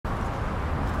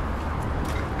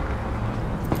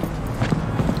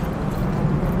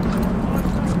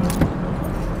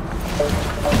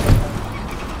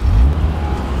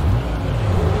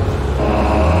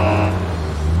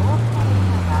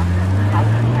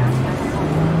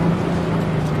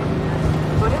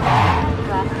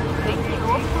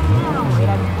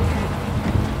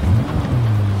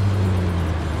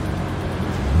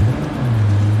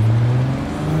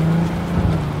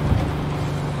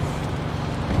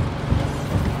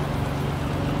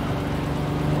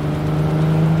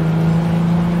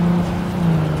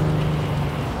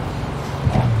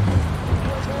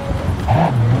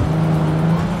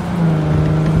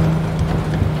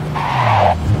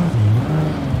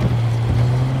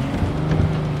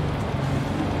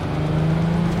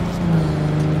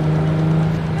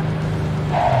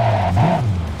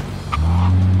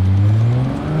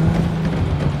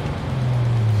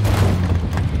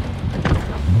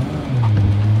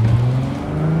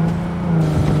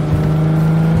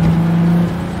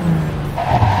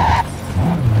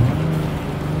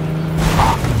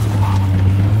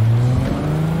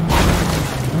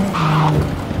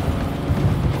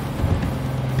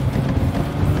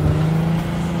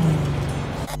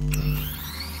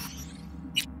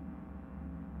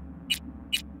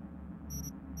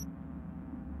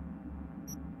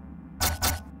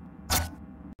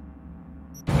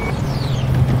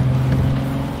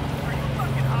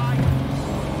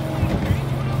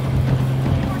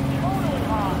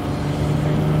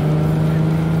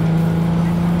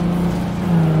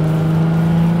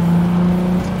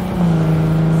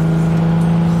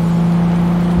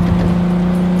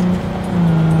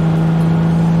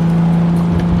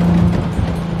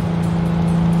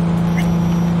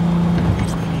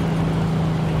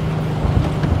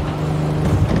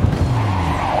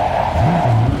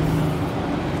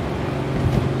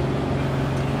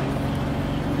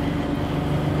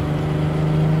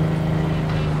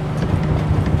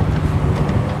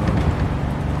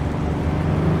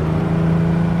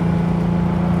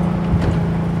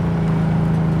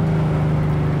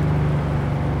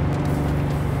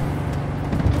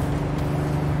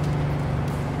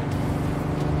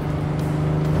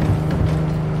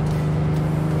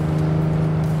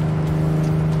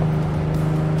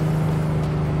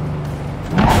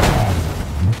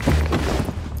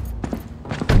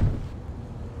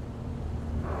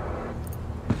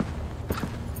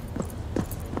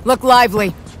Look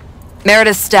lively.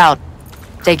 Meredith Stout.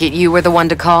 Take it you were the one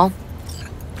to call?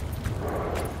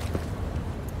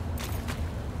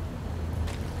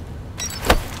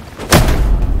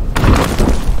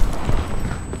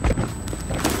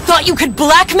 Thought you could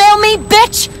blackmail me,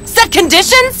 bitch? Set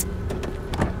conditions?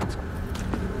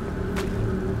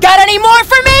 Got any more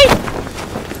for me?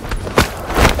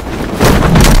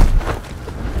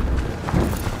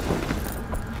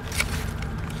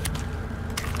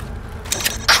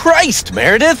 Christ,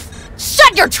 Meredith!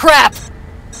 Shut your trap!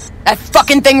 That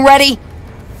fucking thing ready?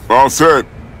 All set.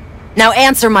 Now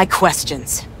answer my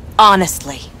questions.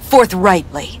 Honestly,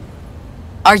 forthrightly.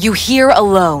 Are you here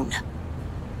alone?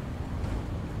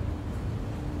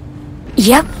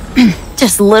 Yep.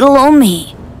 Just little old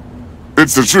me.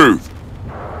 It's the truth.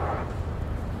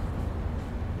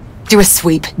 Do a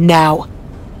sweep, now.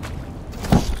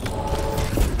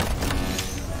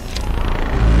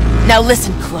 Now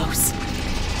listen close.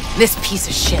 This piece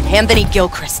of shit, Anthony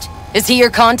Gilchrist. Is he your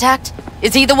contact?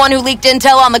 Is he the one who leaked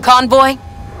intel on the convoy?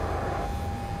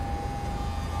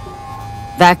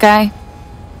 That guy?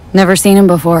 Never seen him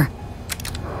before.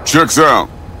 Checks out.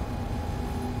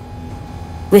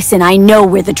 Listen, I know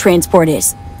where the transport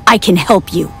is. I can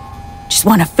help you. Just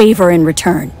want a favor in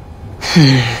return.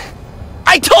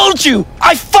 I told you!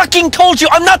 I fucking told you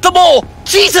I'm not the mole!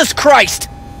 Jesus Christ!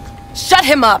 Shut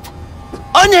him up!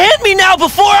 Unhand me now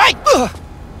before I... Ugh.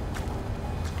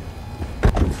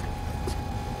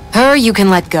 Her you can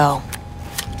let go.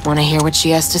 Wanna hear what she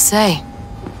has to say?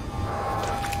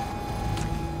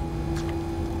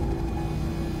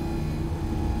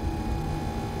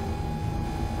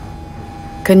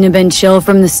 Couldn't have been chill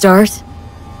from the start?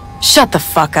 Shut the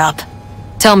fuck up.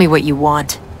 Tell me what you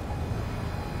want.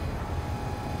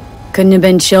 Couldn't have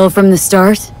been chill from the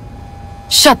start?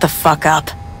 Shut the fuck up.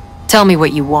 Tell me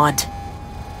what you want.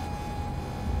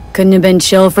 Couldn't have been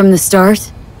chill from the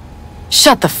start?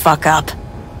 Shut the fuck up.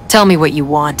 Tell me what you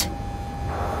want.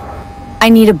 I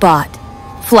need a bot.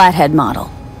 Flathead model.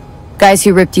 Guys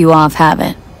who ripped you off have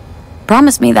it.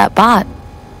 Promise me that bot.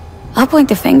 I'll point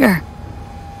the finger.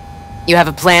 You have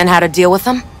a plan how to deal with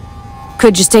them?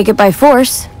 Could just take it by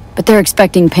force, but they're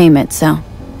expecting payment, so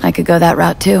I could go that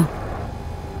route too.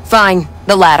 Fine,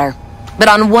 the latter. But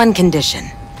on one condition.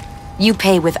 You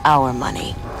pay with our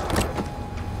money.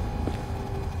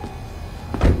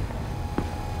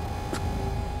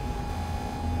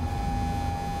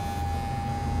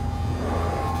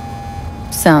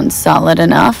 Sounds solid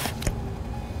enough.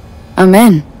 I'm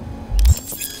in.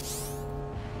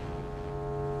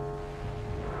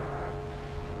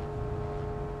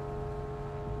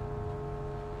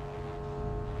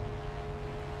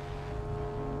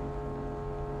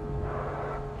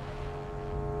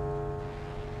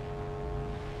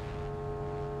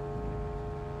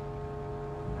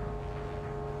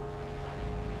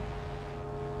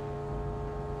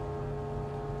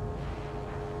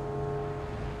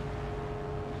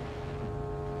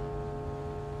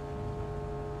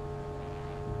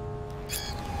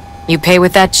 You pay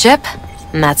with that chip,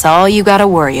 and that's all you gotta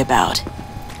worry about.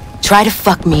 Try to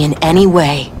fuck me in any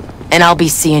way, and I'll be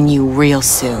seeing you real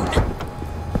soon.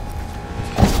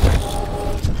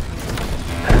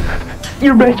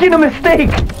 You're making a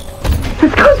mistake!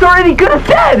 This gun's already good as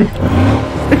dead!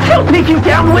 And she'll take you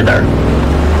down with her!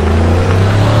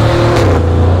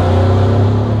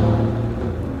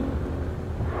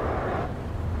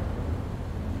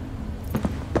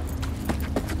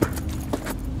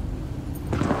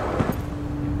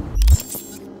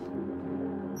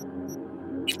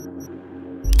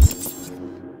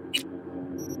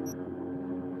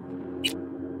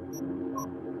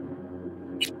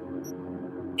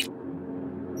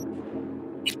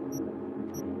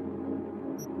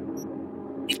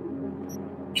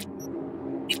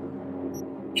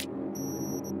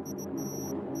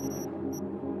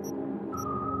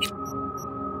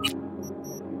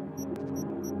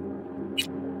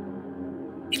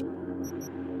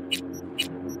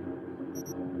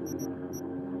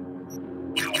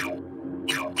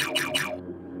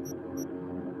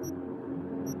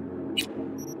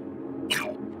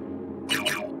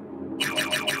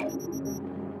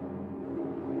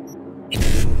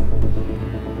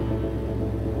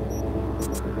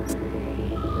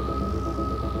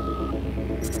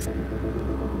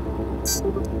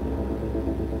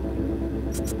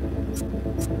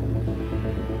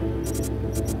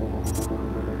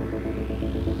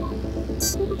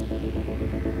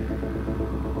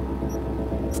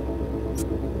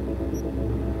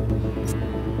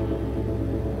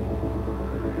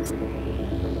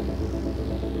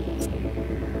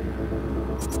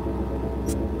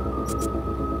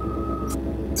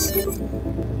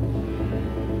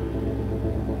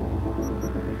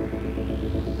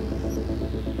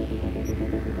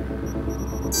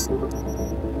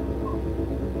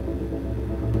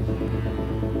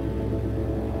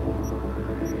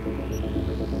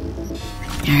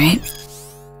 All right.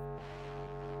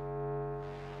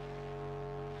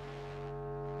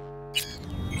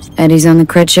 Eddies on the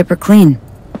cred ship are clean.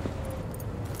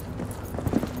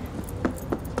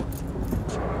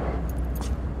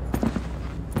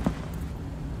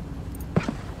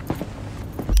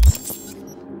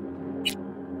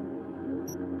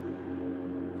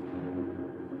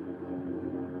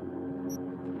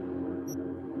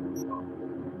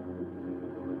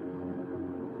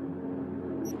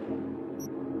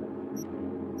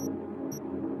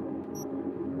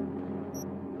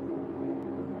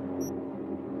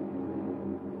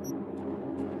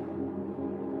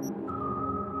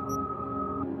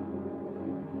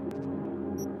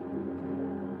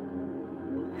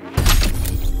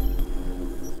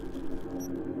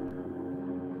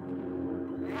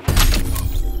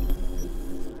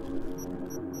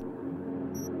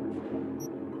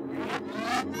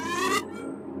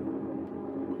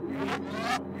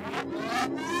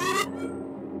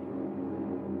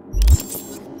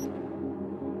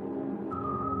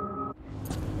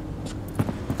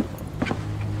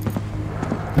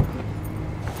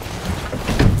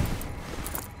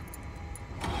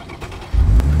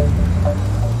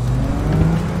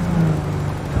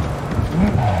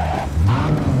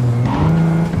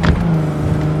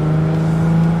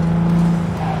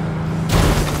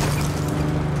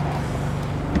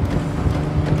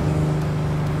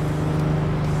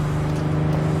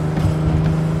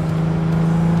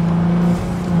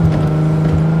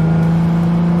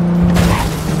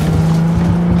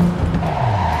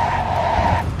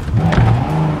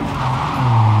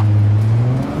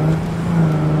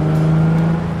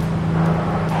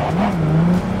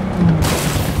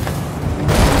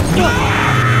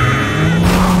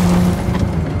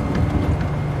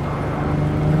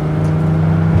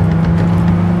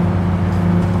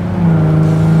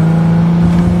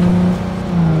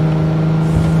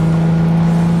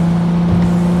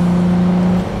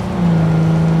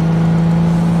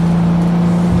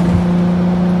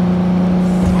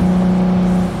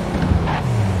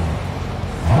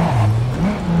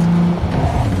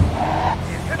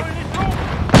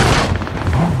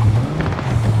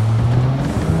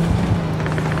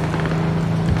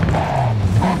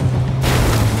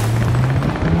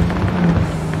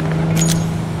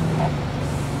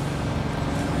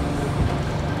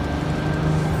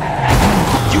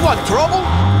 Trouble?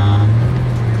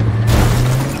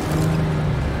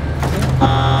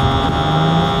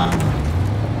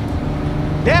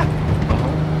 Yeah?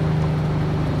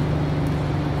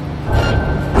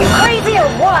 You crazy or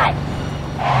what?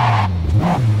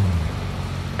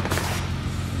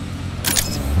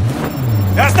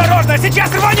 Осторожно,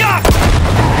 сейчас рванет!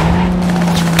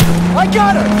 I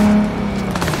got her!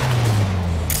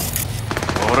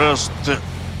 俺は知って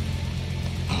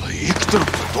生きてるっ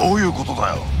てどういうことだ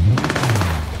よ。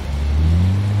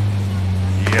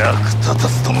役立た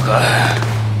ずどもか。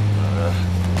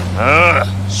ああ、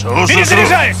少々しろ。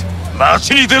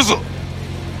街に出るぞ。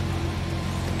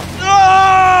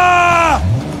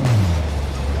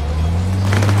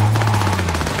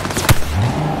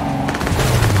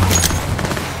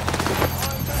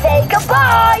Say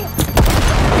goodbye!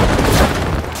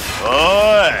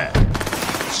 おい、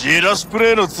ジラスプ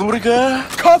レーのつもりか？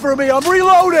 Cover me, I'm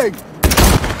reloading!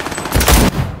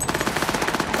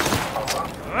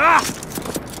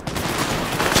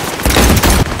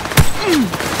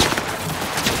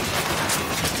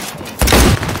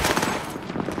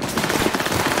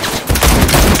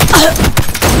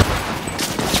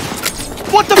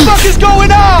 What the fuck is going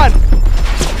on?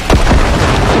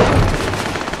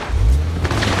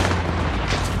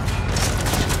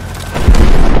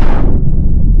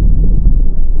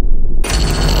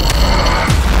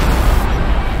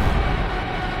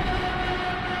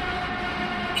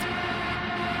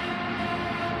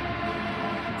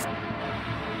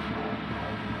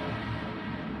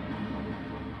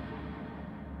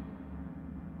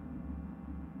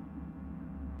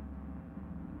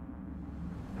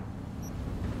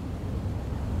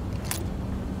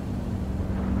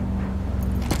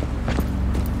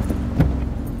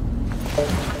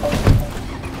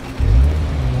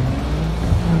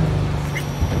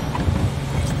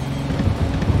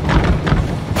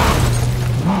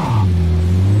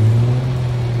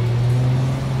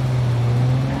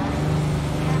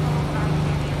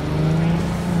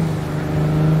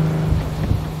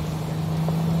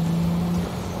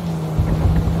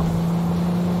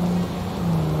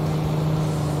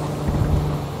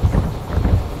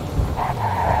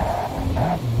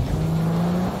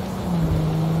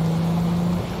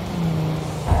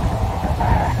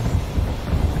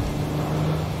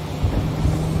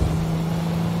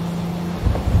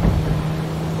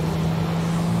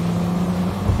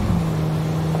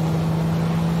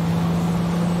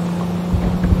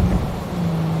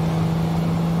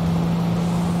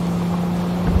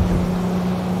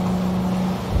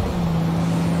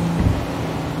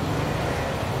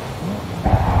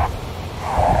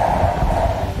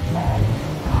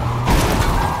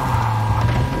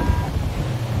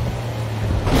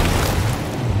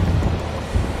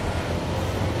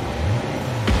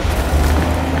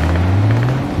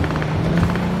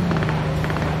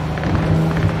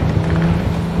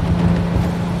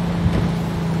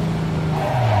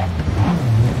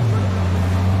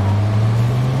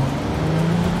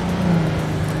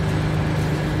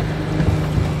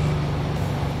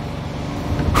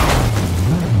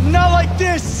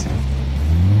 this?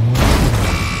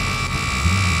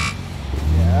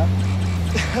 Yeah?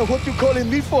 What you calling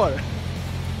me for?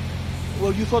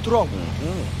 Well, you thought wrong.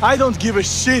 I don't give a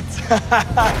shit.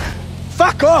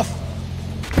 Fuck off!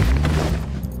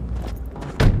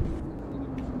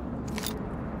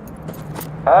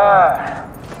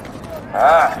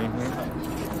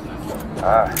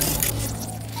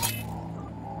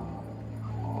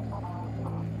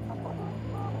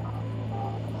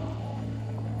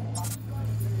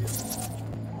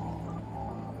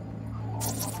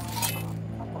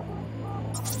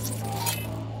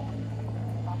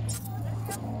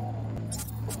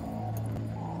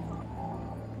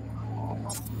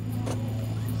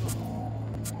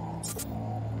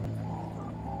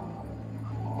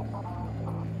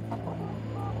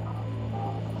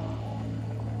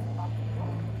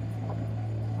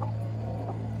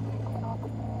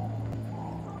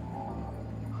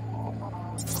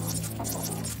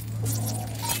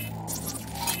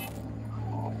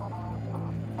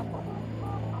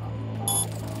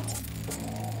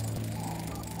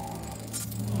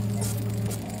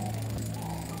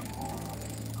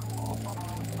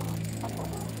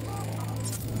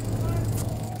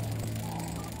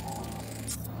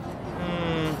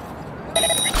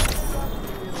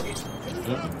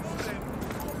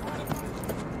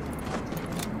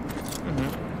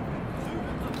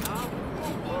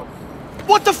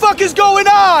 What the fuck is going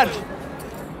on?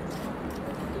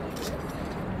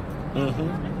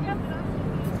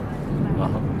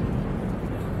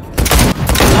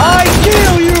 I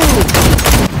kill you!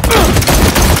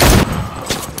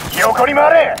 横に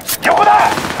回れ！横だ！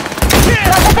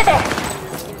任せて！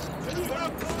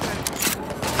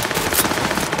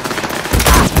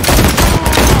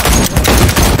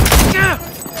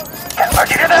弾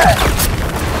切れだ！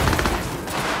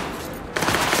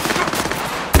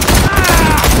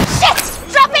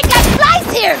 Dropping like flies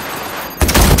here!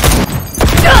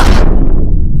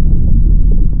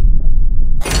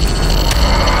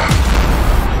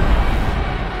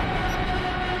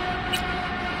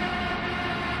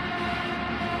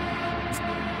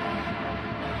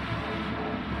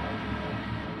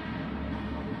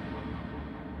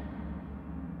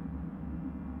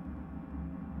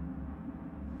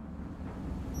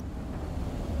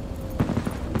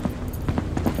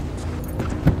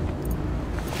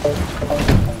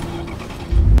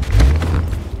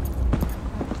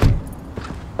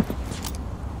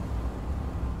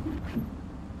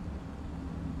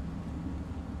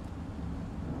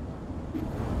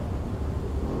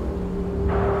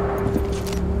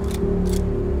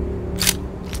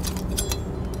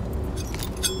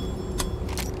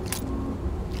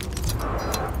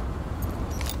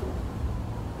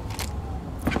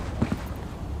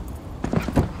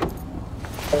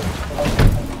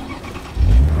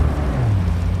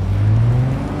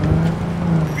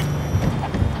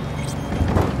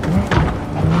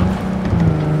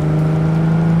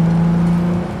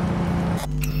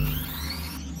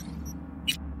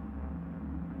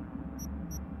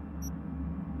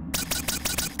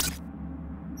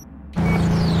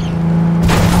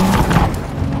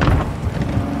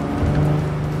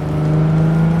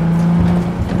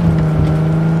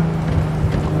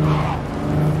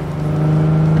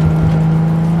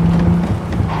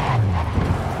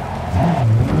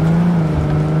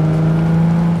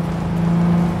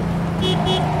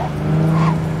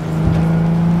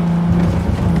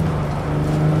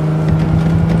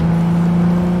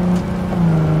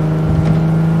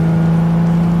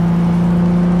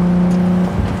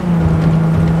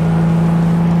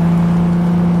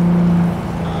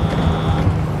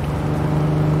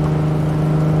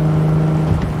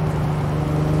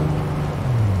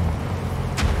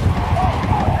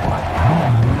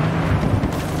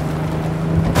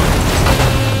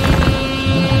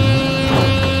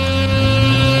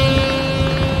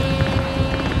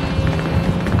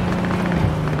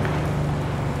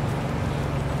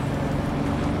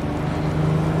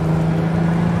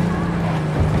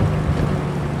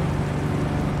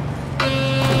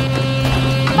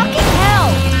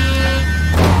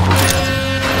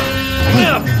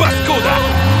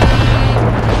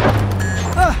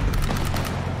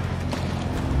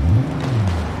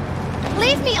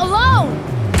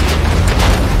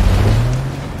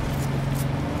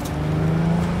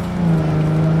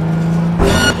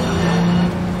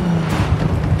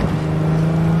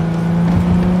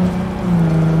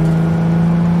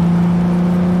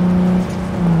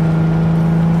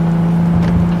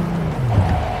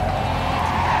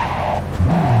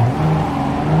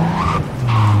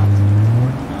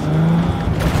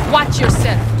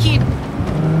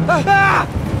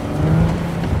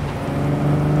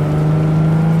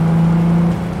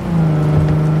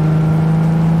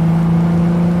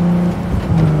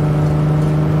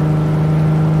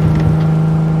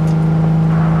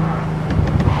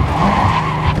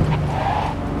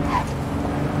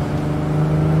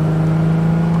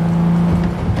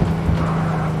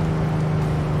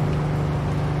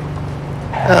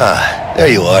 Ah,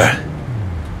 there you are.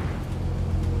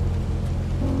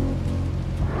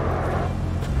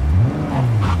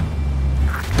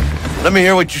 Let me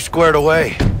hear what you squared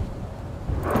away.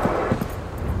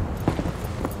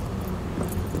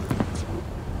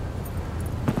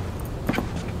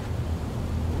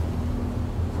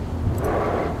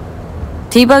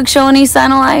 T-Bug show any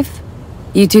sign of life?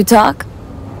 You two talk?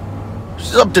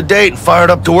 She's up to date and fired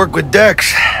up to work with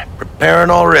Dex. Preparing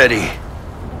already.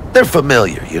 They're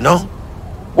familiar, you know?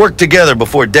 Worked together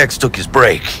before Dex took his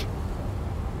break.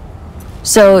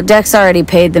 So Dex already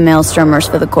paid the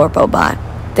Maelstromers for the Corpo bot.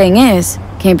 Thing is,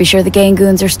 can't be sure the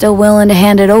Gangoons are still willing to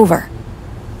hand it over.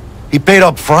 He paid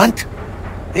up front?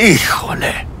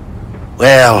 Híjole.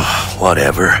 Well,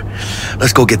 whatever.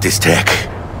 Let's go get this tech.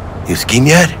 You scheme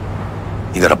yet?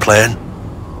 You got a plan?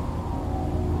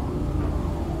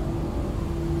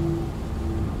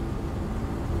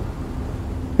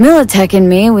 Militech and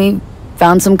me, we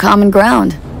found some common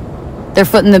ground. They're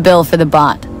footing the bill for the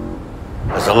bot.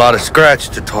 There's a lot of scratch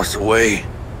to toss away.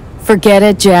 Forget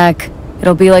it, Jack.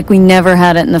 It'll be like we never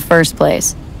had it in the first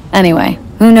place. Anyway,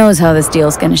 who knows how this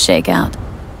deal's gonna shake out.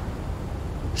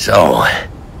 So,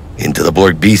 into the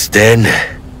Borg Beast den?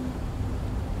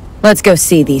 Let's go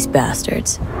see these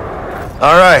bastards.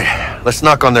 All right, let's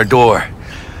knock on their door.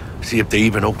 See if they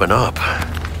even open up.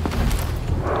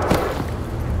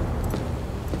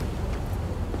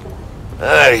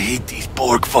 I hate these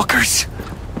Borg fuckers.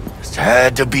 Just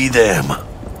had to be them.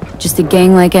 Just a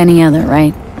gang like any other,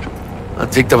 right? I'll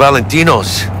take the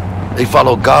Valentinos. They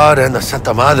follow God and the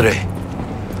Santa Madre.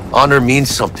 Honor means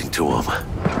something to them.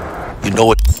 You know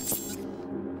what?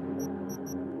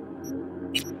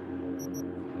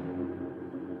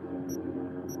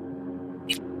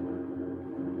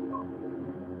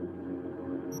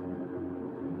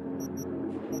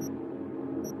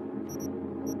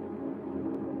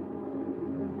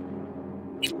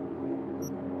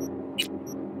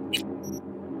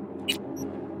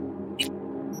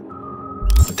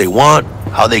 What they want,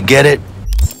 how they get it.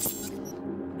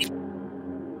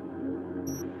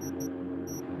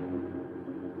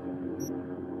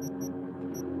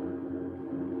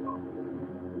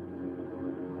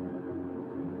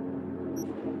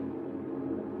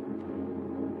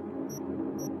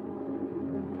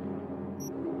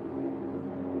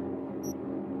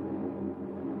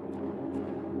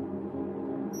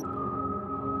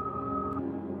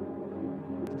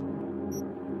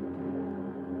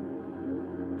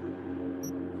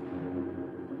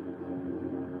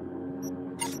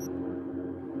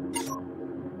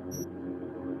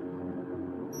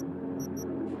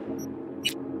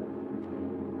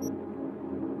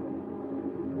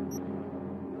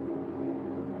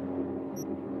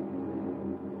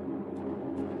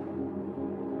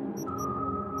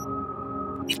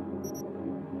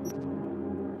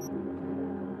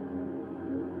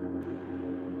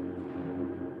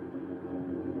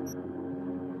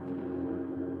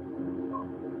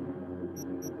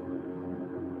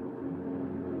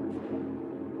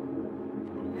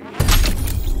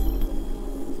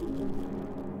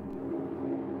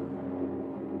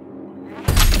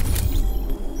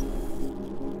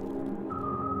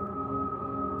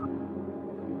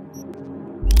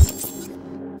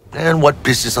 And what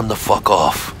pisses them the fuck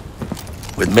off?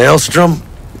 With Maelstrom,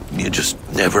 you just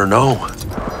never know.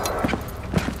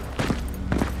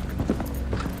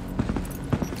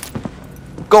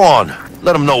 Go on,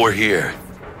 let them know we're here.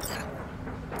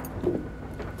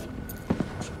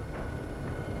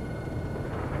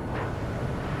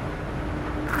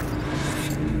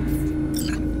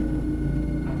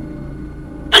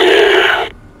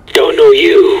 Don't know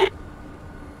you.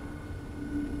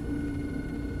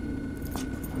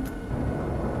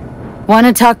 Want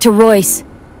to talk to Royce?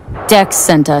 Dex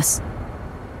sent us.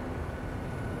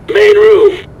 Main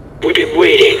room. We've been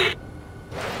waiting.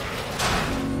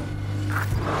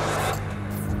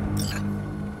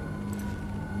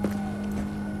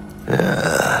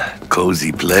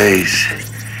 Cozy place.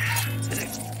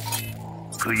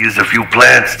 Could use a few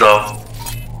plants, though.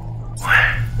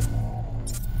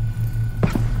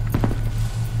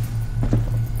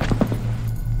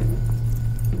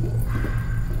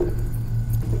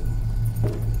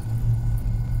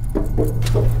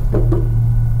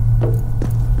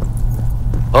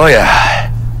 Oh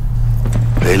yeah,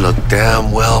 they look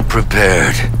damn well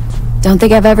prepared. Don't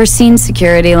think I've ever seen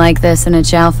security like this in a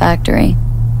chow factory.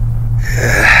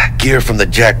 Gear from the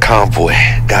Jack convoy,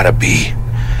 gotta be.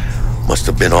 Must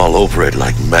have been all over it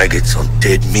like maggots on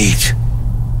dead meat.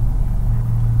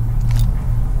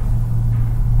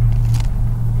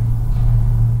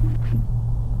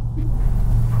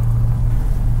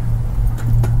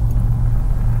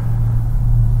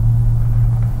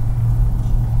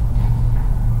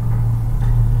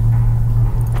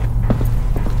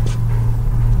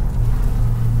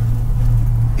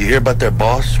 You hear about their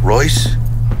boss, Royce?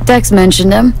 Dex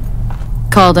mentioned him.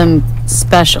 Called him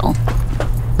special.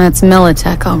 That's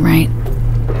Militech, all right.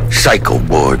 Psycho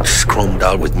boards, chromed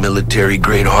out with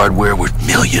military-grade hardware worth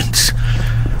millions.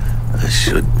 This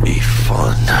should be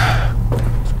fun.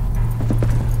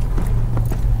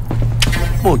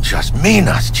 Muchas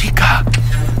minas, chica.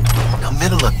 In the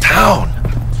middle of town.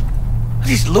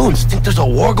 These loons think there's a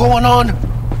war going on?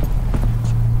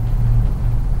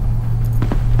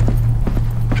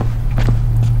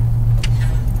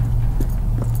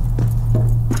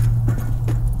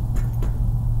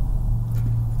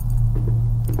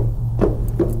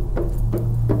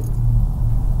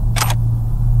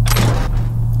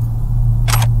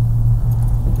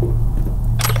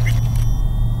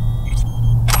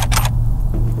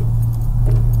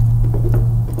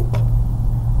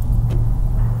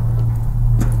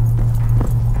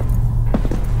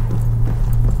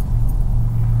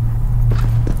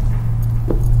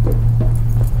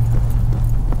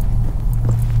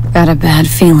 Got a bad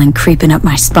feeling creeping up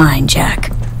my spine,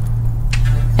 Jack.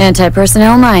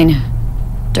 Anti-personnel mine.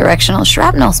 Directional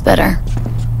shrapnel spitter.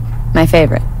 My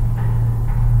favorite.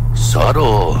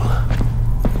 Subtle.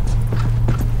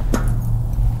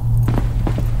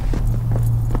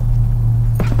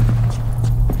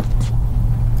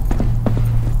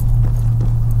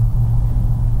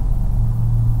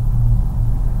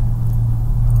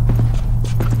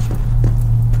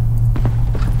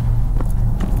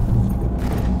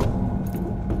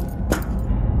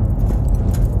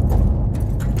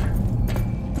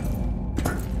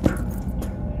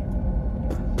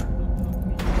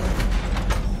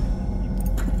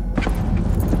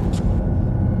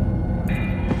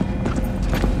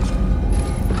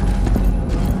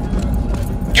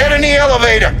 Get in the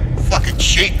elevator! Fucking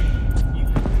sheep.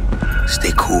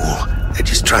 Stay cool. They're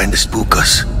just trying to spook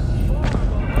us.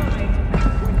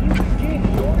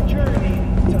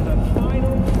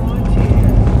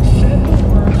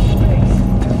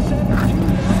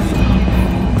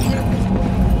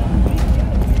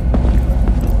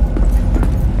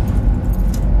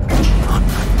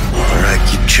 Alright,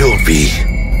 keep chill, V.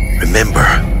 Remember,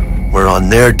 we're on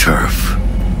their turf.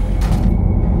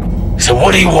 So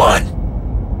what do you want?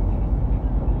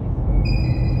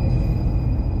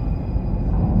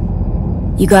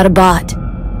 You got a bot.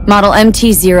 Model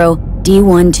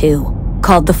MT0D12,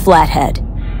 called the Flathead.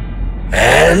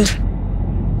 And?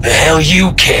 The hell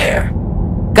you care?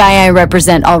 Guy I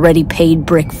represent already paid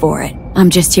Brick for it.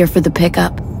 I'm just here for the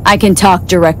pickup. I can talk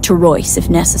direct to Royce if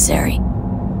necessary.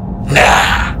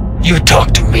 Nah, you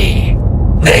talk to me.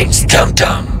 Name's Dum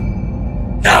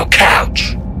Dum. Now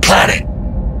couch, planet.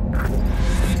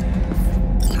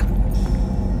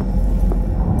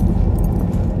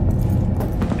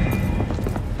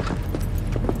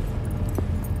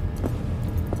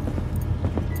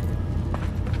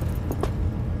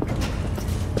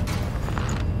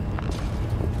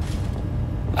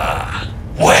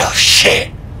 Well,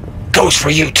 shit. Goes for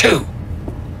you, too.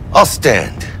 I'll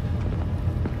stand.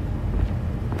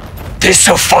 This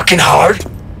so fucking hard?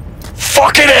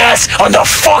 Fucking ass on the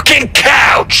fucking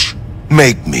couch!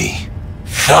 Make me.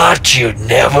 Thought you'd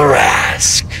never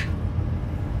ask.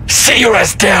 Sit your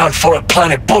ass down for a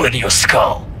planet bullet in your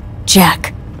skull.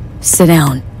 Jack, sit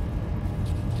down.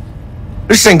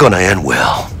 This ain't gonna end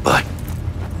well, but...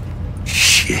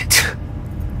 shit.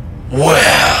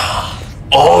 Well,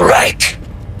 alright.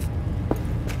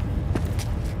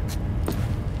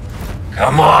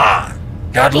 Come on.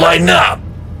 Gotta lighten up.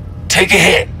 Take a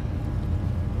hit.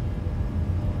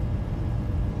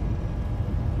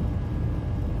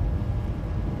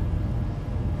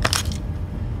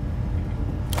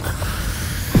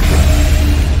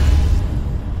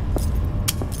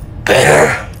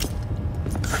 Better?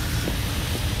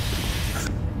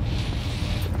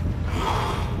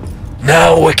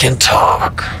 Now we can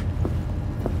talk.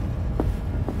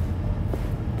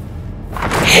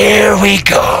 Here we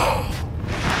go.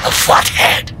 A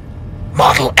Flathead.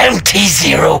 Model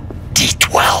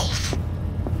MT0D12.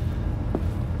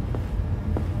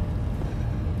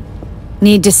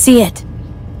 Need to see it.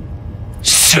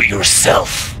 Suit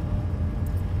yourself.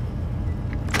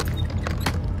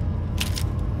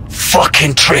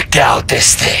 Fucking tricked out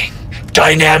this thing.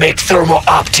 Dynamic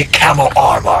thermo-optic camo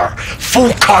armor.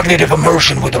 Full cognitive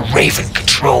immersion with a Raven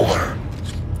controller.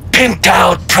 Pimped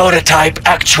out prototype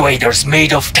actuators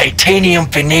made of titanium,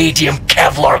 vanadium,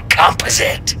 Kevlar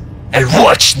composite. And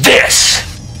watch this!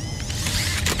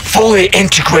 Fully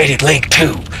integrated Link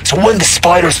 2, so when the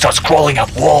spider starts crawling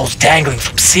up walls dangling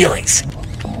from ceilings.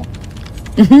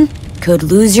 Could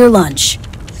lose your lunch.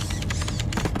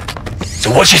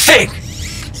 So what you think?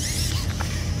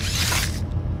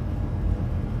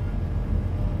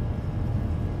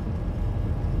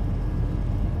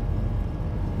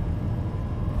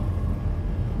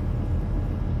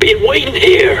 lady waiting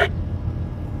here.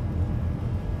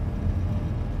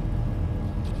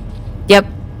 Yep,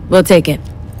 we'll take it.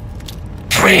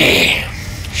 Free.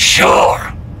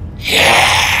 Sure.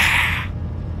 Yeah.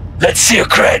 Let's see your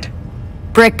cred.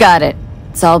 Brick got it.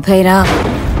 It's all paid up.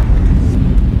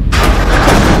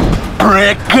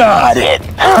 Brick got it.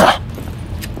 Huh.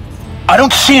 I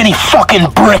don't see any fucking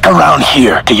brick around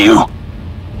here, do you?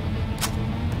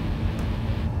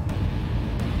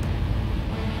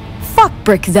 Fuck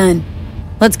Brick then.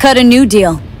 Let's cut a new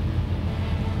deal.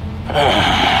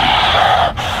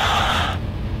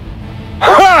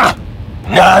 Huh!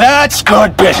 Now that's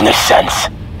good business sense.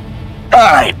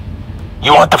 Alright,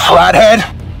 you want the flathead?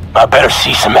 I better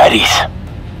see some eddies.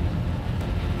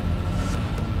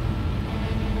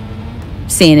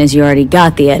 Seeing as you already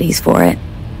got the eddies for it,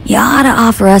 you ought to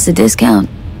offer us a discount.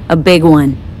 A big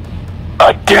one.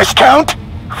 A discount?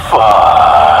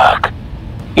 Fuck.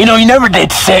 You know, you never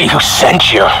did say who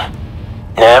sent you.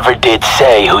 Never did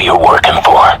say who you're working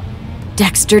for.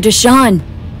 Dexter Deshawn.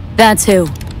 That's who.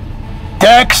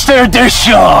 Dexter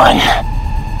Deshawn.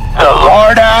 The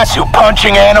lord-ass who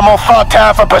punching animal fucked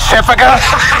half of Pacifica?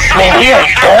 I mean, he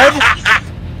ain't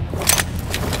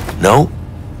dead. No,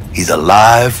 he's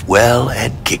alive, well,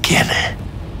 and kicking.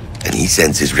 And he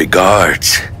sends his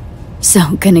regards.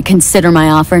 So, gonna consider my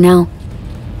offer now?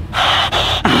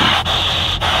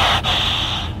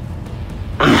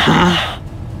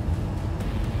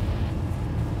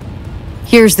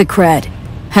 Here's the cred.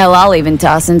 Hell, I'll even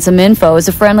toss in some info as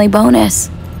a friendly bonus.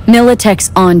 Militech's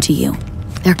on to you.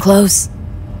 They're close.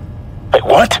 Wait,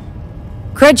 what?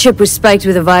 Cred chip was spiked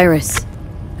with a virus.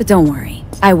 But don't worry,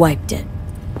 I wiped it.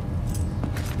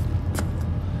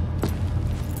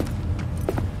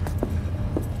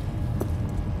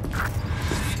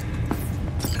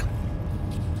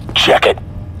 Check it.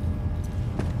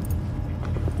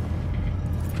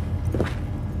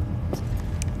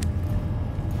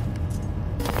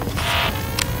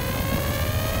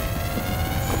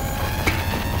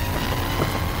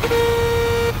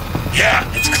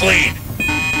 Yeah, it's clean.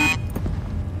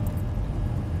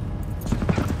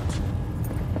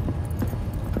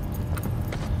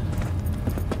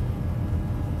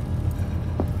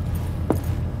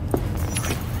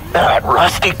 That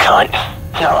rusty cunt.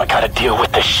 Now I gotta deal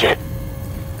with this shit.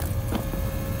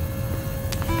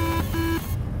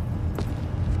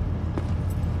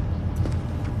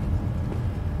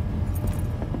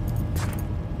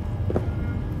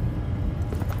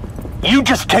 You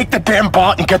just take the damn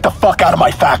bot and get the fuck out of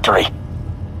my factory.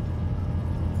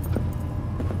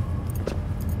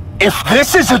 If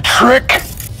this is a trick,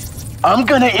 I'm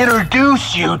gonna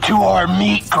introduce you to our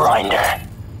meat grinder.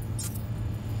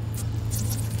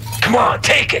 Come on,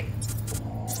 take it.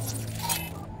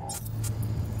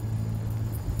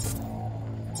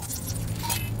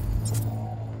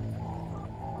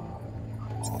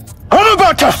 I'm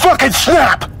about to fucking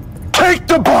snap! Take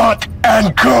the bot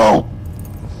and go!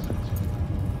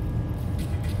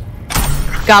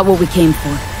 Got what we came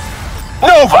for.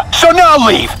 Nova, so now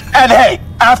leave. And hey,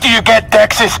 after you get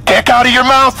Dex's dick out of your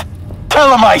mouth,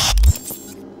 tell him I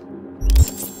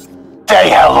say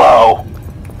hello.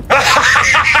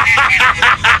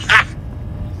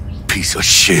 Piece of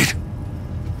shit.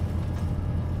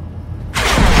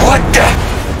 What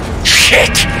the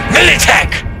shit?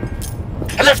 Militech!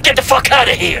 And let's get the fuck out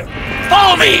of here.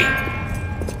 Follow me!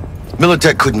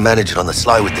 Militech couldn't manage it on the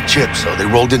sly with the chip, so they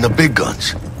rolled in the big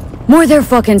guns. More their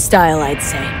fucking style, I'd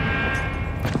say.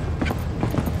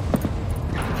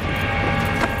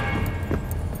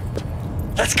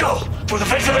 Let's go for the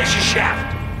ventilation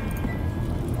shaft.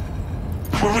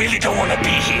 We really don't want to be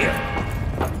here.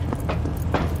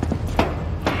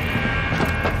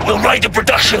 We'll ride the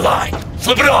production line.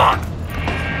 Flip it on.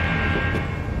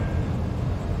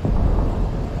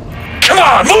 Come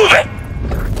on, move it!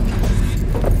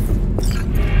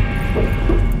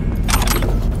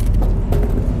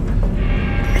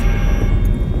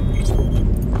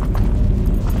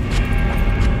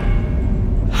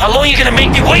 How long are you gonna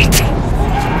make me wait?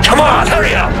 Come on,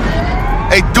 hurry up!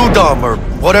 Hey, Dudam, or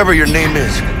whatever your name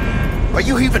is. Are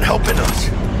you even helping us?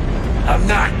 I'm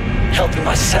not helping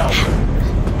myself.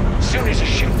 As soon as the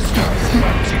shooting starts,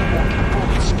 I'm two walking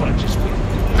bullet sponges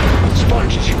with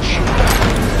sponges you shoot back.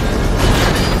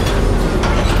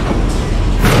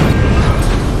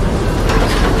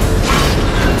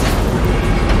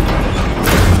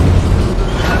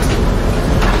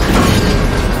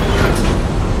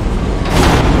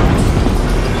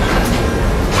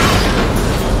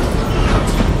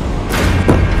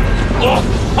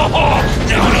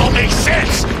 Now it all makes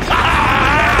sense!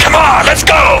 Come on, let's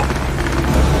go!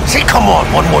 Say come on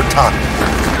one more time.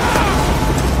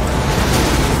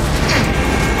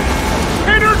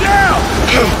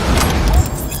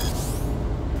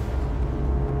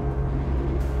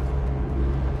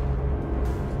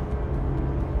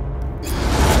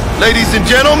 Ladies and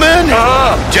gentlemen,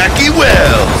 Jackie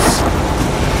Wells.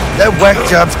 That whack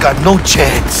job's got no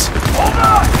chance. Hold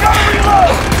on! Gotta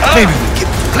reload! Maybe we get...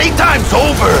 Playtime's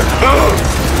over!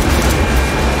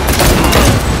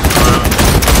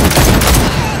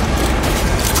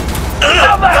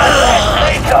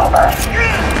 It's over!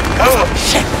 Oh,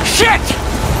 shit! Shit!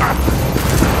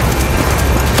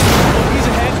 He's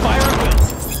ahead, fire at will.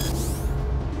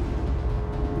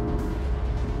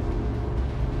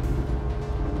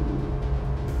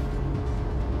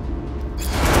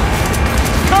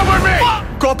 Cover me!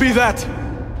 Copy that.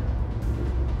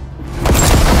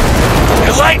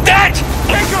 You like that?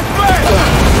 Take your fire!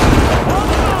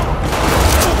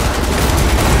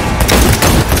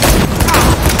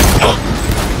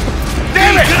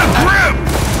 Damn it! Get a grip!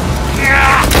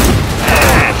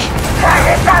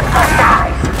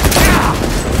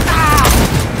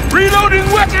 Reloading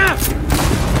weapon!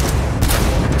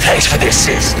 Thanks for the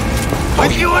assist.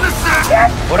 With you in a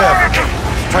sec! Whatever.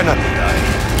 Try not to die.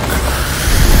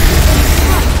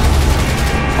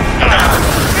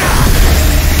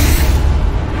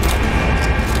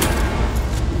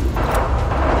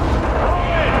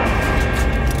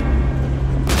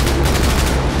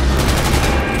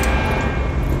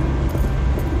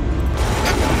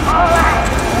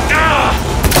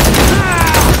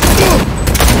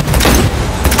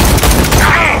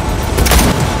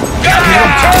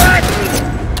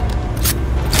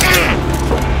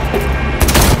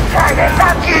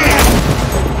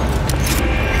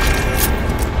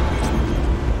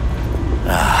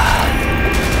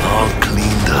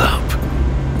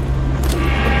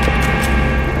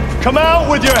 Come out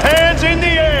with your hands in the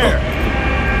air!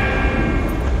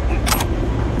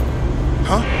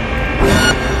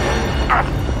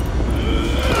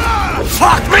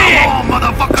 Fuck me! Come on,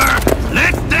 motherfucker!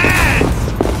 Let's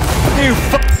dance! You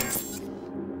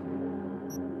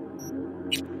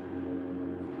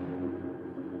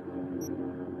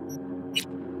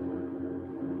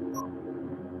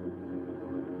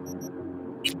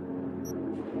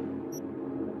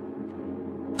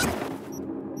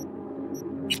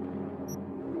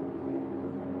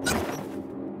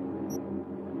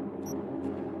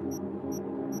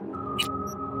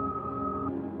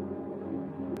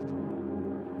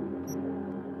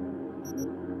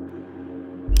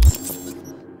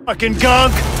fucking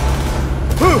gunk!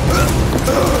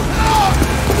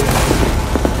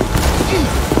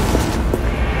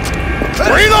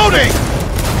 Reloading!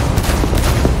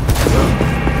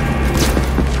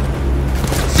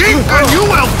 See? And you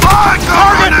will find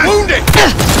Target wounded!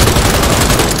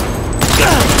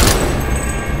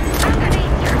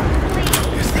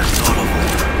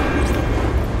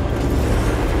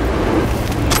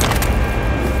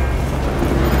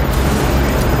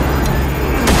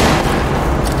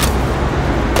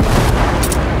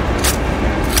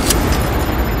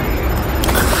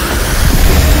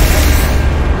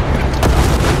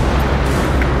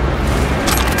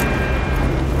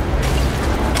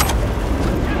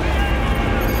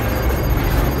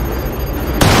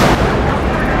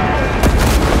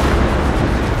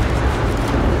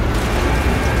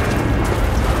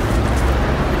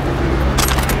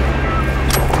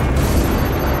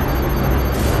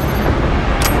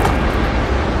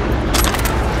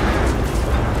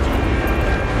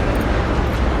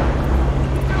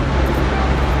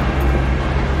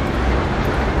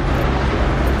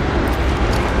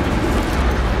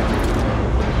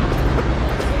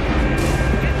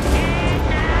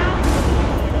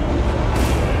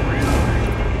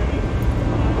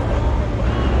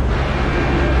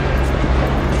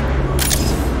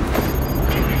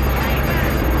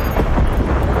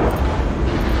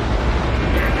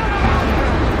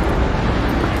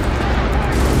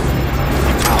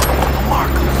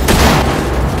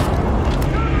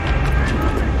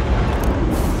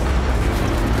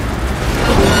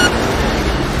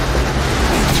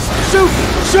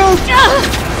 Shoot!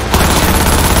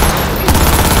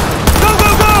 Go, go,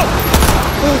 go!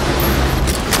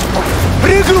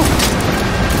 Regroup!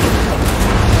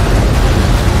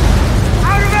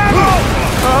 Out of ammo!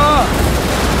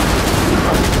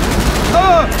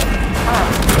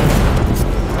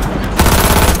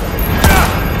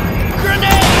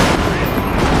 Grenade!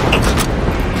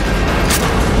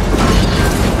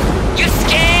 You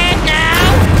scared now?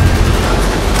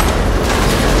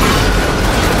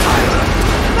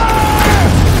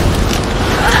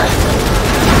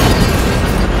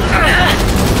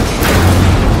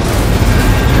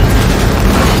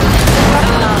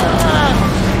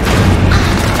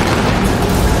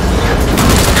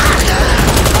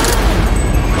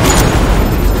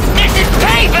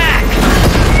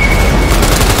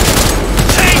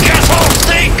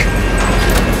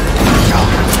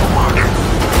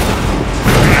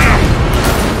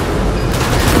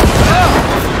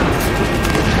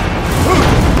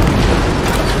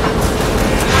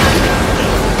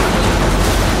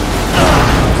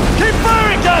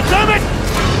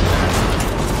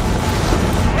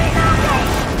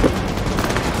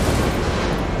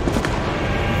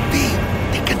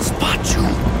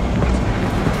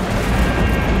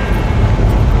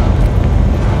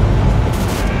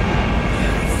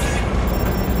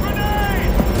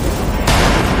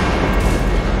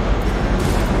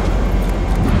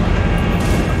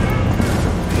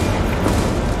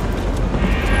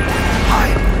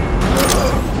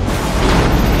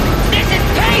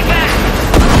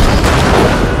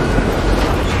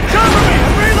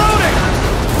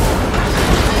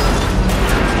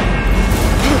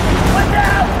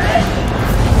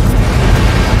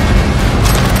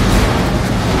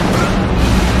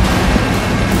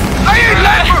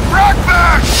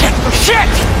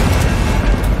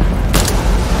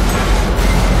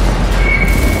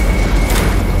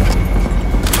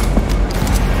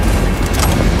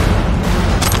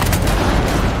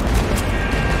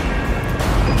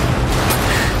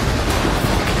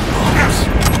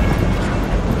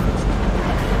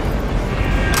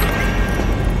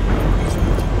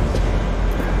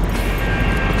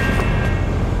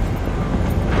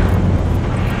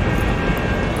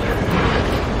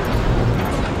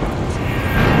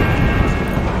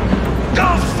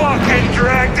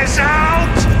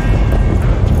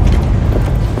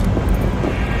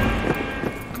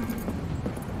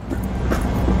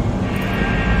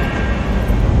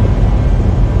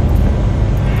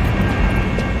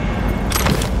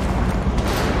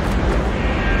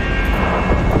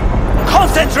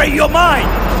 straight your mind!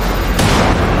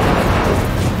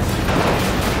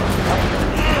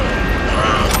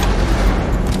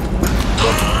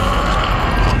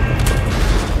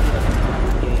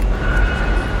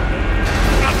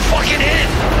 I'm fucking in!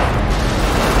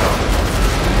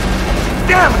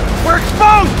 Damn it! We're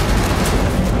exposed!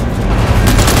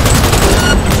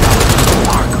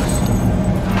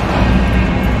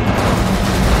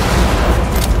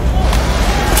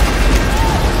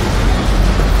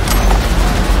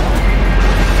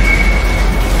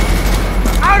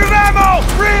 Out of ammo!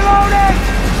 Reloading!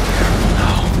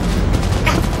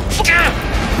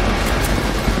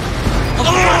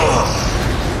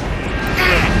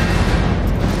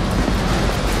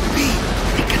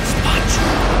 He can spot you.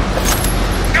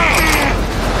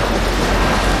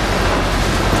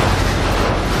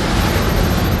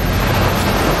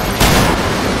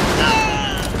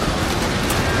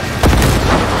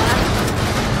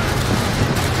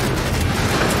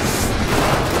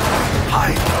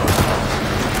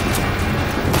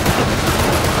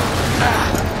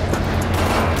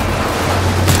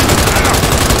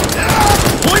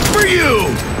 Point for you!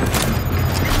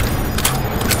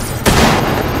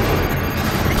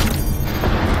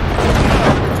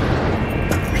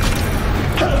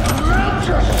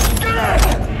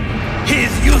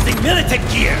 He's using militant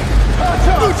gear!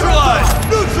 Neutralize!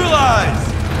 Neutralize!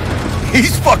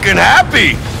 He's fucking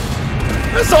happy!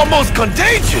 That's almost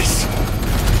contagious!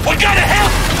 We gotta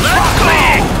help! Let's go!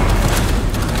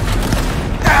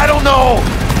 I don't know!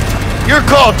 Your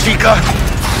call, Chica!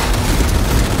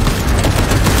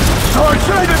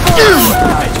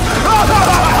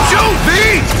 Shoot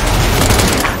me!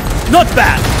 Not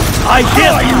bad! I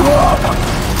get you up!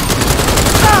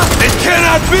 It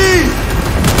cannot be!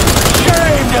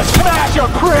 Shame to smash a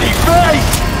pretty face!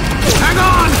 Hang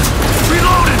on!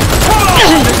 Reloading!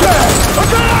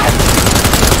 Again!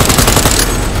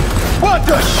 What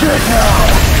the shit now?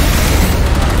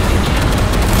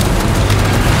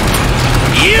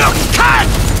 You cut!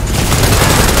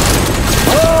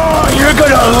 Oh, you're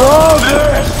gonna love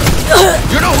this!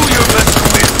 You know who you're messing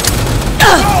with?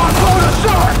 Oh, I'm going to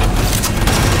shark!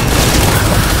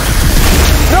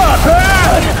 Not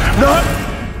bad! Not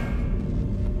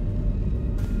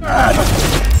bad!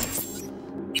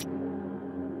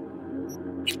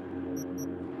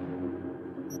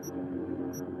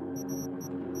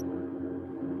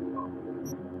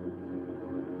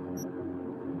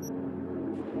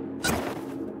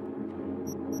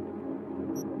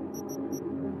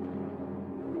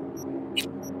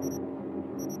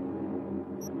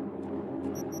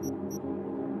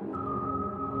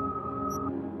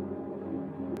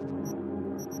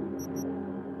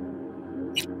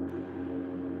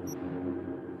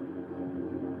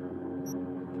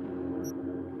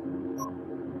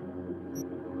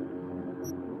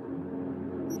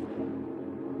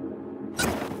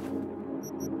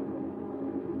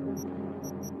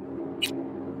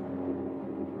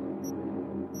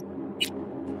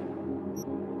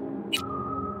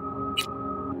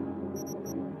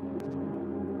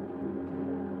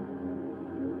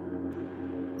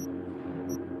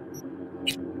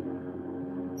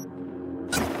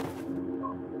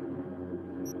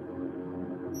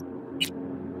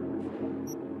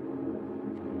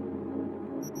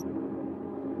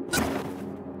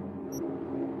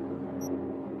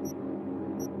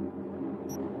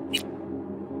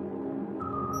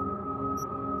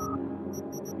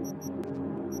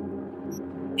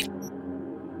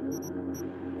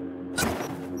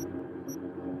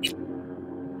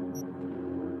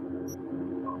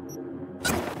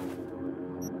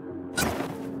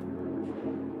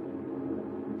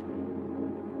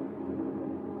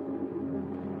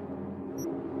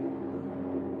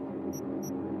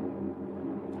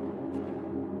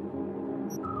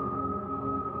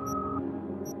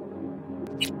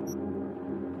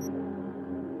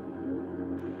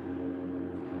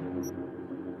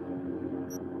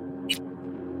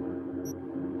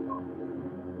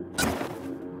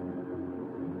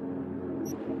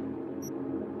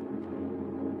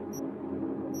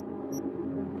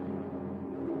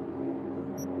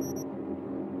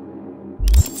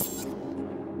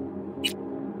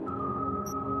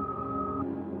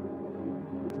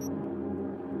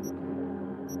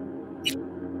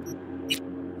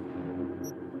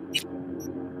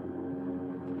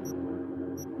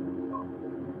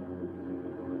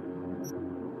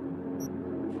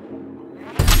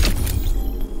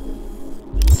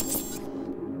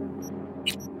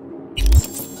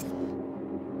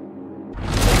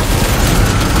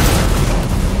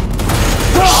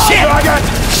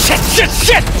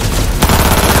 Shit!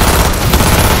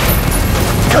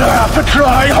 Gonna have to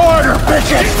try harder,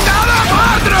 bitches! ¡Chingada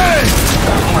madre!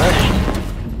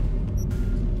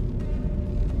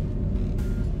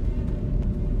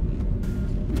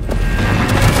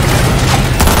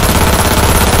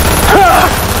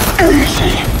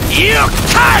 Easy! You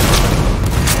cunt!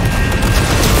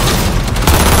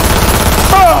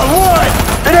 Oh, what?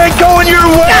 It ain't going your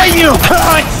way, you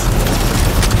cunts!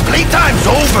 Playtime's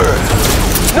over.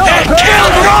 Not They bad!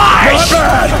 killed Rise! Not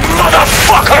bad!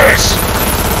 Motherfuckers!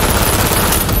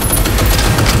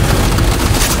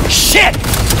 Shit!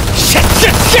 Shit,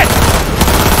 shit, shit!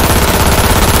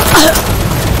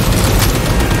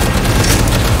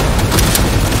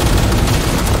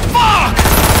 Fuck!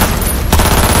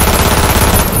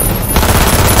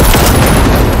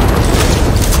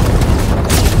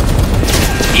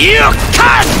 You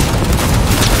cunt!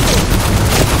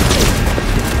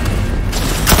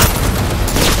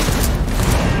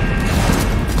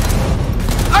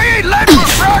 I ain't letting you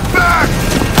track back!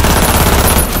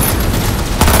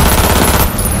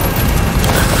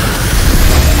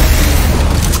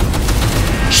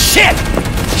 Shit!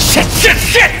 Shit, shit,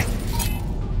 shit!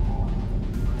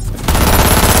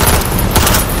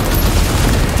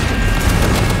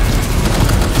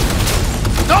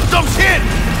 Dum-Dum's hit!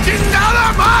 ¡Chingada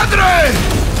madre!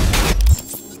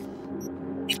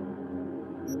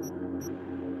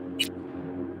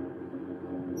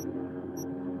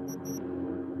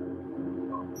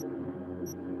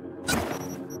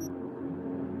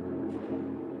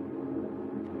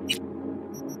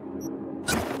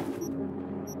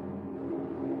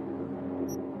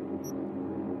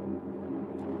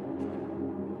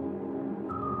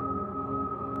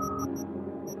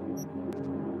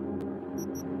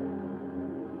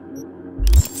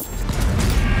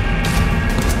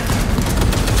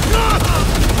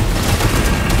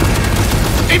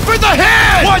 Aim for the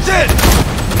head! Watch it!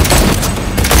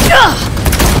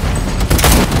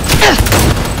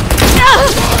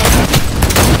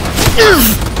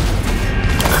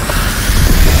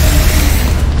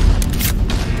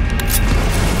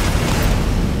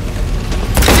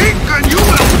 Lincoln, you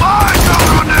will find out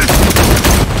on this!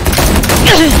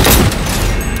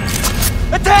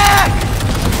 Attack!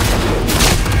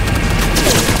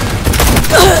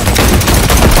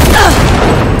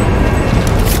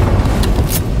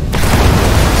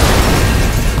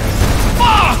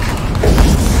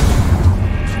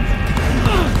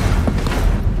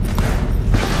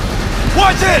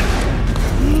 Watch it!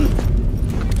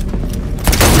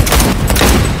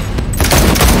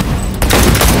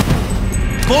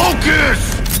 Focus!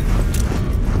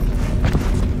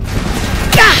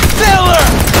 Filler!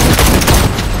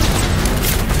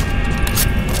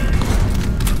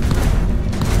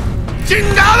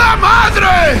 ¡Chingada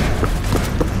madre!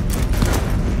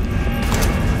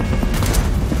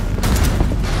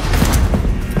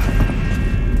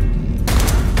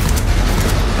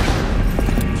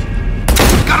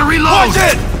 Gotta reload! Watch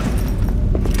it!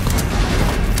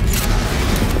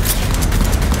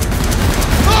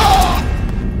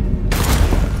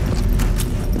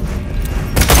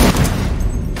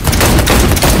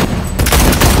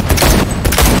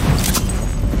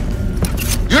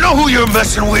 You know who you're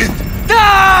messing with?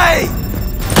 Die!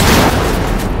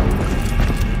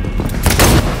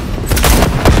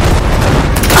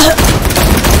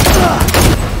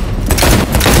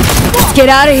 Let's get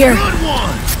out of here. Good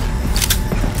one!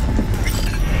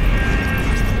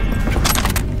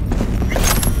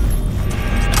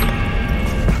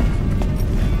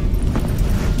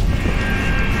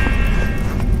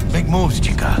 Make moves,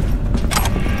 chica.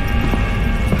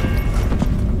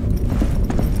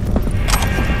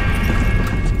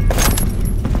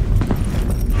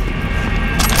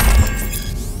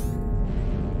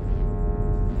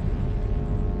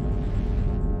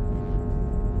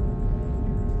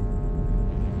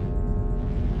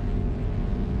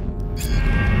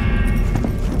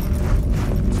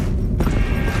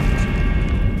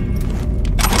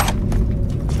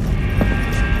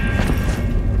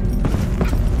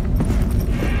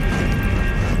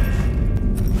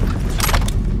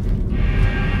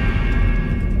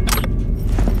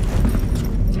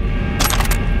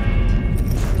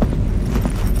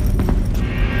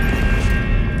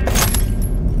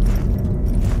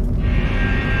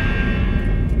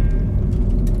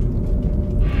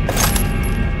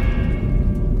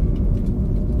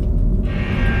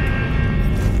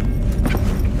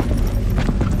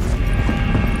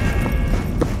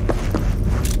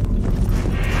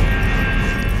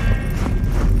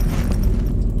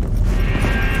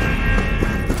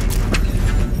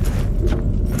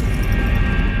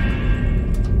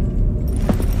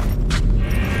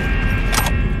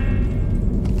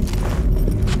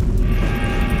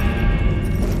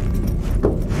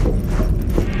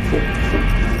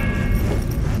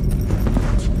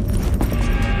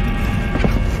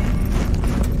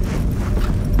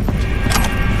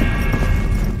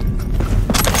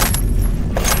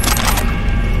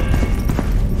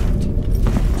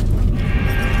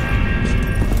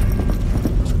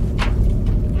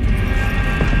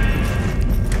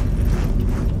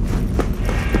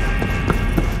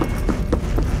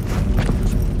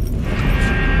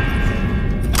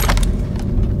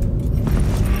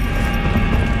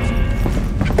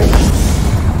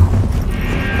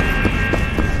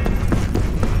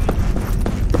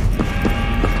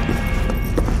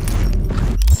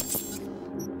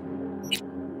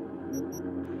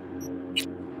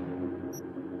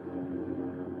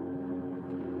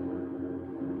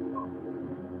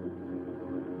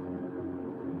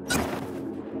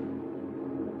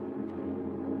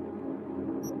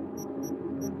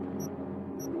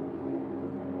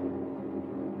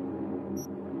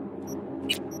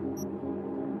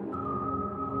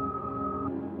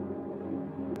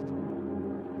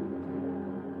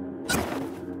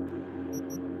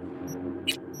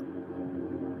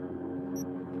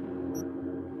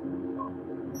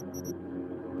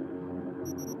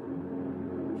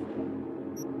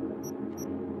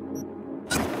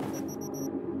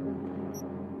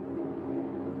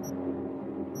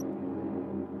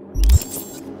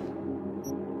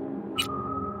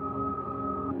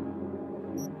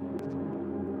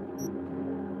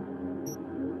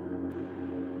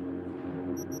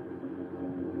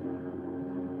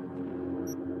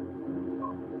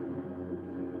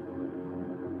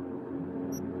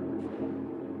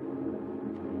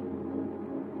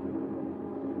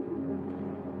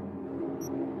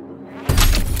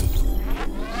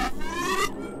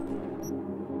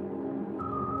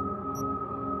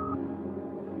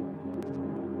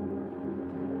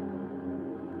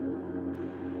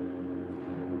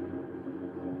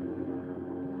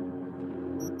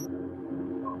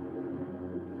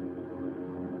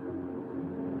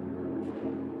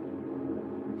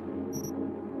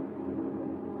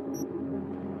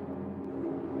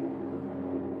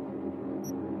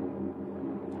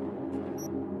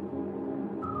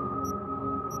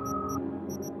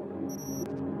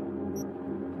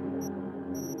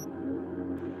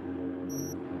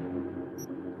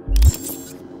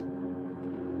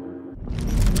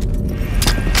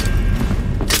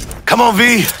 Come on,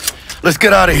 V. Let's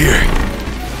get out of here.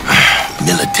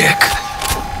 Militech.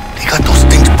 They got those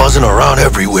things buzzing around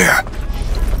everywhere.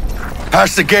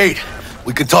 Past the gate.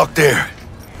 We can talk there.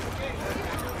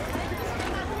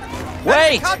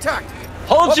 Wait!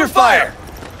 Hold your fire!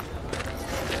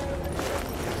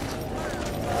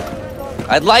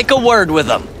 I'd like a word with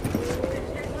them.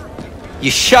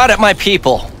 You shot at my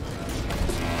people.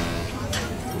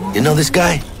 You know this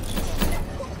guy?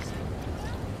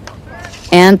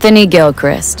 Anthony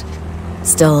Gilchrist.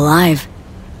 Still alive.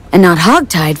 And not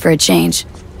hogtied for a change.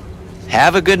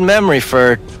 Have a good memory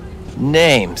for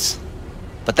names.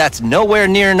 But that's nowhere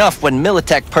near enough when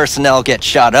Militech personnel get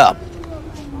shot up.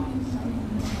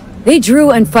 They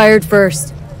drew and fired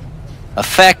first. A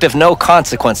fact of no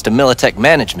consequence to Militech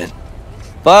management.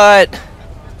 But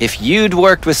if you'd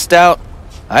worked with Stout,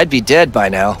 I'd be dead by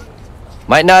now.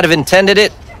 Might not have intended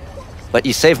it, but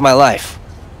you saved my life.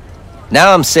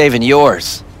 Now I'm saving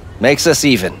yours. Makes us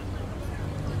even.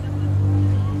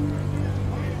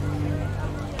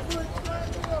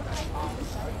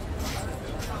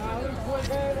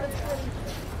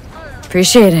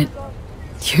 Appreciate it.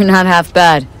 You're not half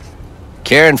bad.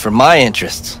 Caring for my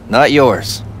interests, not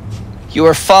yours. You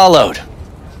were followed,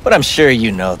 but I'm sure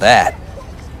you know that.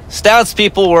 Stout's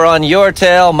people were on your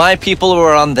tail, my people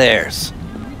were on theirs.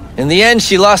 In the end,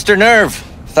 she lost her nerve.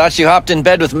 Thought she hopped in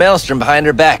bed with Maelstrom behind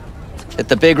her back. Hit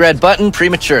the big red button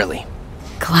prematurely.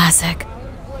 Classic.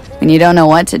 When you don't know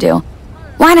what to do,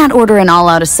 why not order an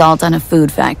all-out assault on a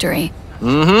food factory?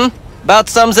 Mm-hmm. About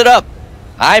sums it up.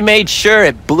 I made sure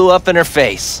it blew up in her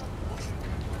face.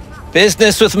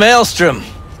 Business with Maelstrom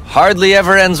hardly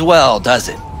ever ends well, does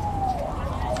it?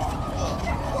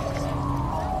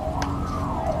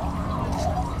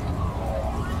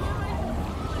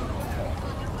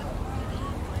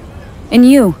 And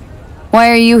you? Why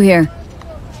are you here?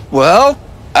 Well,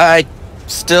 I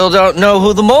still don't know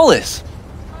who the mole is.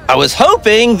 I was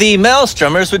hoping the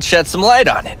Maelstromers would shed some light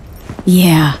on it.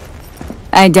 Yeah,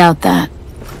 I doubt that.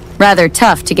 Rather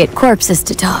tough to get corpses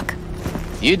to talk.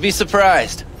 You'd be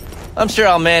surprised. I'm sure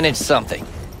I'll manage something.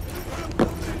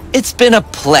 It's been a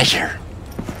pleasure.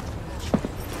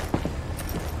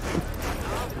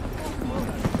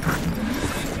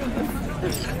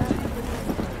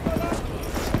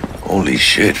 Holy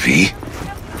shit, V.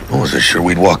 I wasn't sure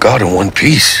we'd walk out in one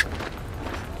piece.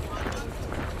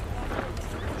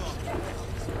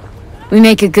 We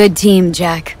make a good team,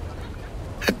 Jack.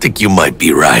 I think you might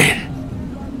be right.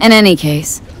 In any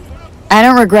case, I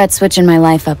don't regret switching my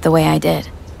life up the way I did.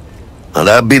 Well,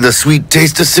 that'd be the sweet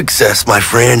taste of success, my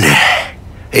friend.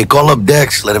 Hey, call up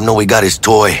Dex, let him know we got his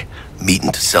toy.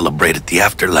 Meeting to celebrate at the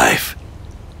afterlife.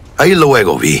 Ahí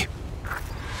luego, V.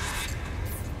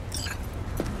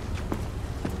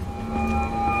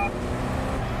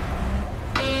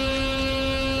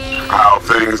 How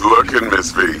things looking,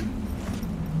 Miss V?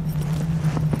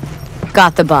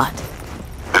 Got the bot.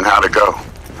 And how'd it go?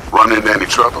 Run into any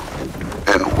trouble?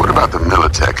 And what about the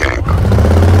Militech angle?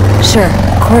 Sure,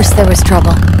 of course there was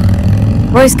trouble.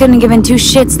 Royce couldn't give in two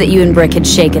shits that you and Brick had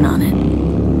shaken on it.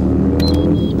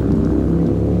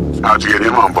 How'd you get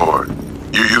him on board?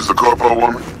 You used the corpo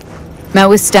woman? Met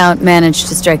with Stout, managed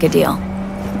to strike a deal.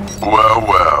 Well,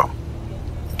 well.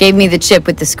 Gave me the chip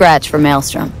with the scratch for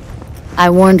Maelstrom. I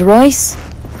warned Royce.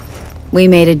 We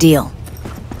made a deal.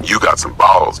 You got some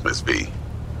balls, Miss V.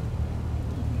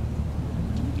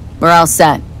 We're all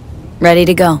set. Ready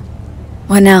to go.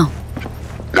 What now?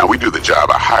 Now we do the job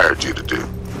I hired you to do,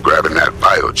 grabbing that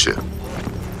biochip.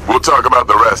 We'll talk about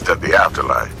the rest at the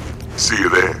afterlife. See you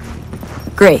there.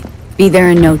 Great. Be there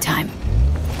in no time.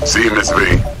 See you, Miss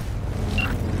V.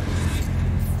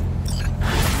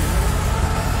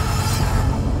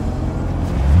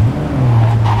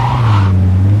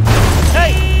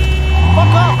 Hey!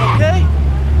 Fuck off, okay?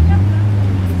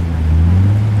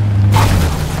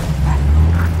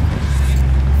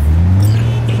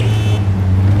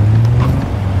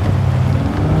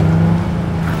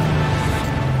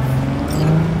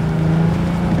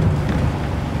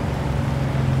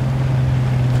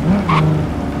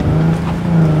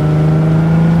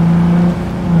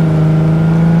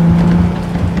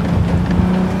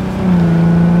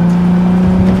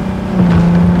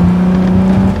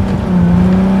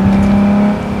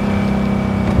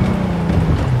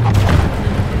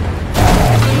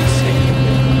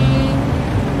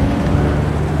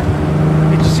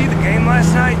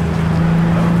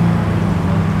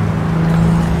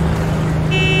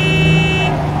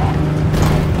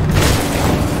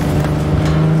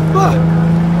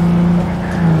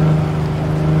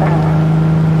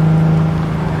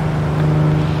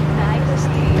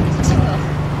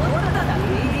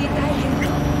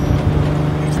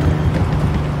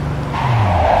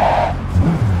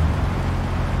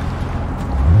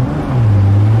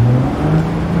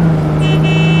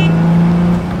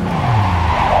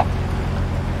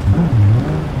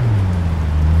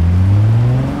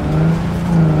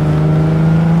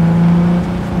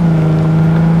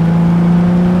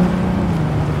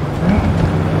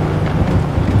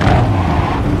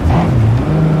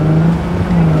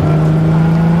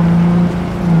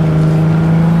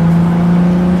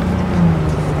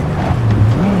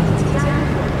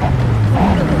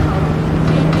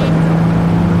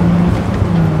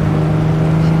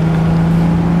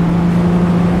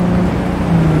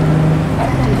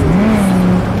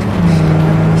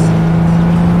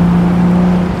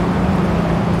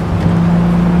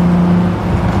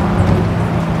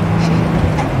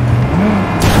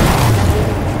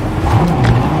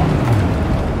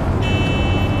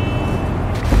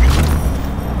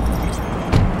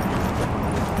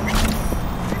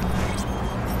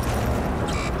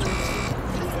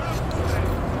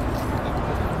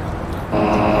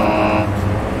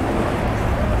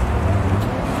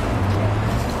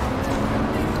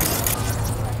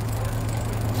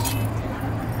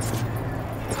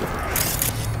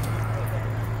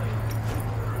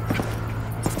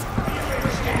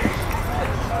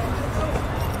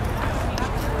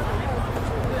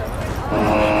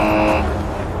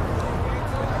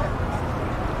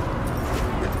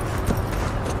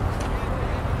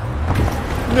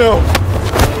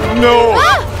 No!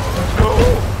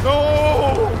 Ah!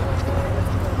 No!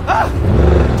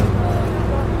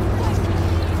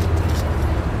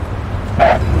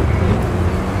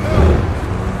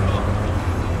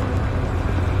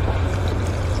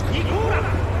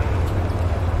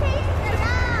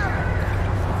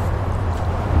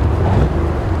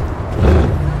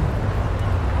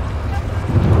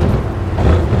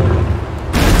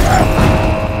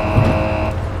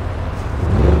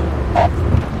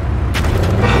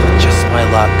 Just my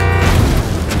luck.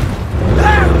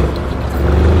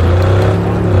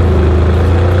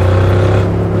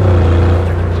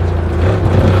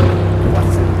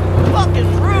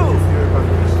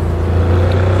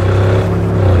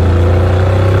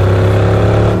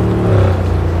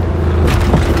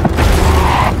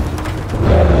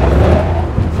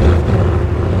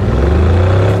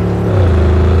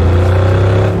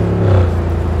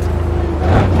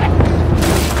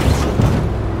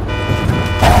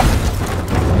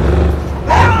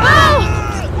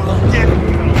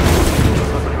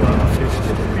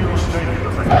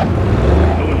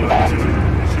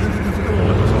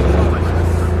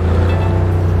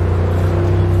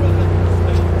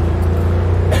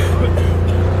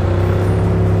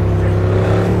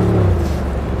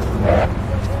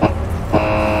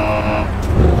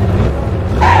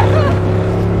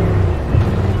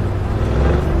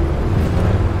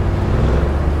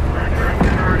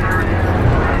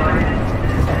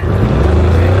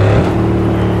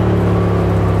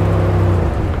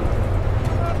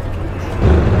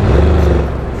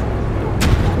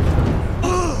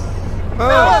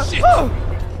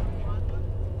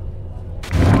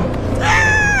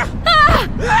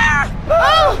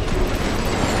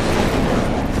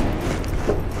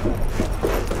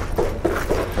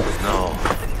 No,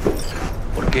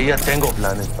 porque ya tengo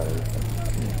planes para él.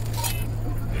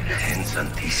 En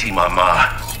Santísima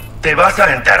Ma, te vas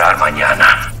a enterar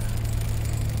mañana.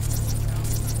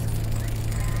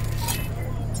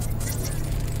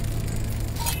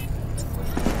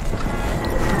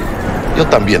 Yo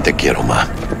también te quiero, Ma.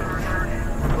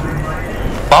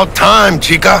 About time,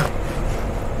 chica.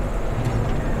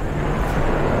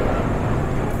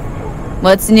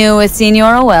 What's new with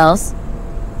Senora Wells?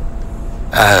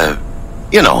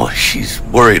 You know, she's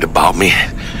worried about me.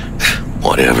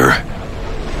 Whatever.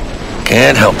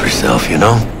 Can't help herself, you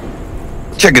know?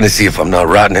 Checking to see if I'm not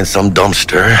rotting in some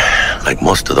dumpster, like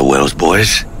most of the Wells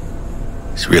boys.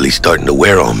 It's really starting to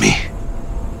wear on me.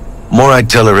 The more I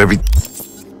tell her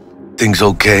everything's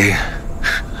okay,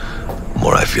 the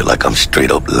more I feel like I'm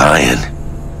straight up lying.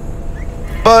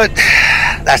 But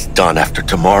that's done after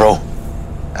tomorrow.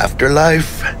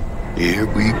 Afterlife, here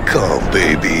we come,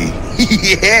 baby.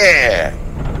 Yeah!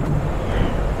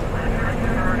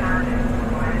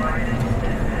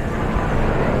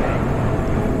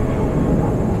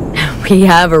 We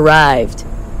have arrived.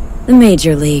 The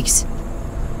major leagues.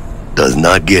 Does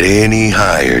not get any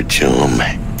higher, chum.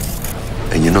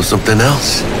 And you know something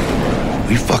else?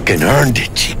 We fucking earned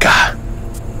it, chica.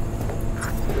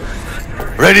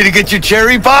 Ready to get your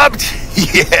cherry popped?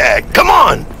 Yeah, come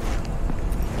on!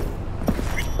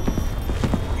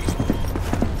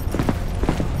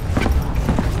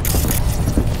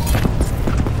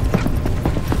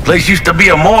 Place used to be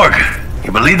a morgue.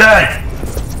 You believe that?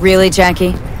 Really,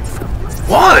 Jackie?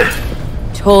 What?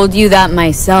 Told you that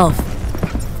myself.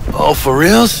 Oh, for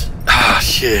reals? Ah,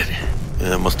 shit.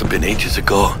 That must have been ages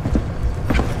ago.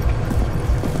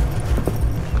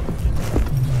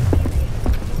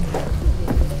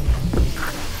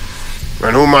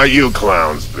 And who might you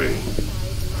clowns be?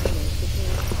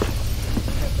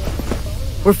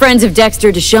 We're friends of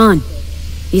Dexter Deshawn.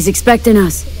 He's expecting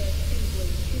us.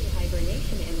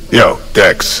 Yo,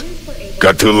 Dex.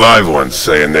 Got two live ones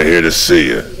saying they're here to see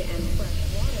you.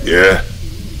 Yeah?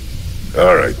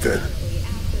 Alright then.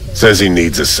 Says he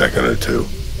needs a second or two.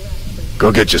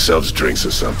 Go get yourselves drinks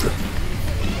or something.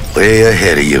 Way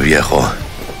ahead of you, viejo.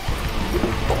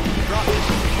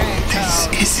 This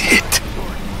is it.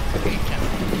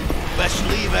 Best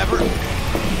leave ever.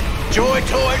 Joy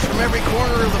toys from every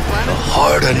corner of the planet. The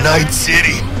heart of Night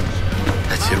City.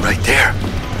 That's it right there.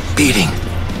 Beating.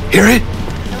 Hear it?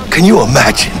 Can you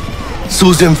imagine?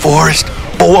 Susan Forrest,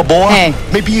 Boa Boa, Hey.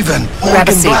 maybe even Grab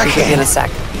a Morgan seat. We'll give you in a Blackhand.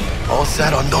 sec. All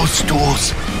sat on those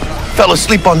stools. Fell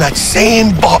asleep on that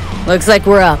same bar. Looks like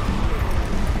we're up.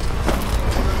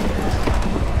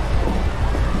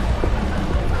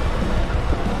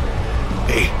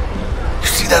 Hey, you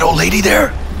see that old lady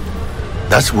there?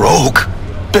 That's Rogue.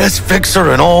 Best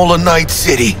fixer in all of Night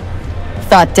City.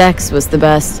 Thought Dex was the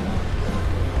best.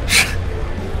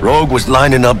 Rogue was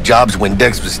lining up jobs when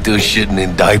Dex was still shitting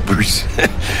in diapers.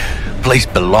 Place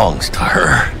belongs to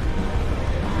her.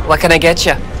 What can I get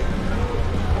you?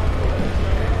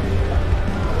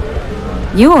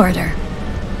 You order.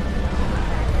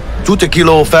 2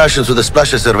 tequila old fashions with a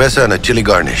splash of cerveza and a chili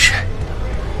garnish.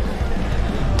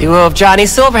 Duo of Johnny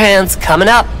Silverhands coming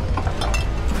up.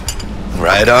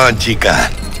 Right on, chica.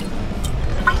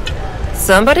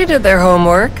 Somebody did their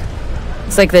homework.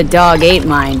 It's like the dog ate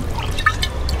mine.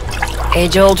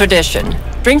 Age-old tradition.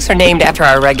 Drinks are named after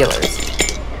our regulars.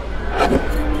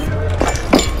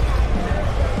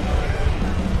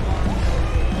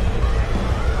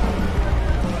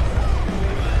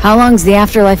 How long's the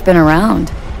afterlife been around?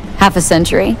 Half a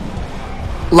century?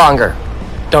 Longer.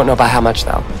 Don't know by how much,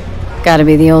 though. Gotta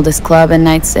be the oldest club in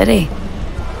Night City.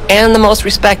 And the most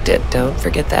respected. Don't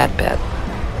forget that bit.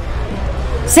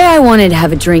 Say I wanted to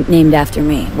have a drink named after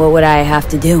me. What would I have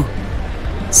to do?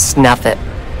 Snuff it.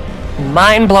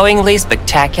 Mind-blowingly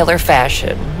spectacular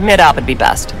fashion. Mid-op would be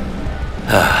best.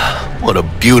 What a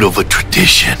beautiful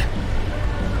tradition.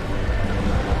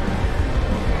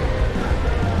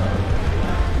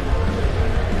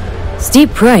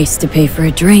 Steep price to pay for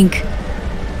a drink.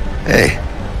 Hey,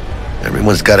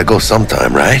 everyone's gotta go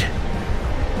sometime, right?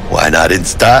 Why not in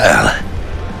style?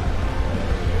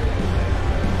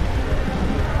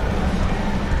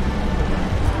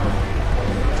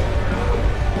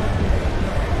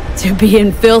 To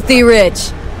being filthy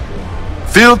rich.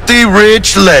 Filthy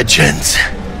rich legends.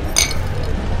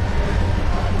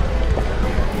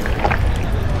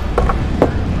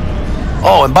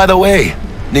 Oh, and by the way,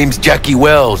 name's Jackie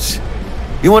Wells.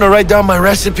 You wanna write down my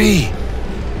recipe?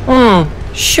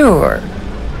 Sure.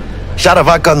 Shot of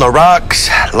vodka on the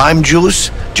rocks, lime juice,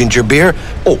 ginger beer.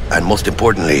 Oh, and most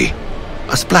importantly,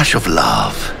 a splash of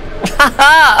love.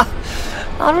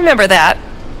 I'll remember that.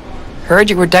 Heard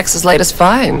you were Dex's latest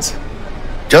finds.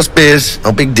 Just biz,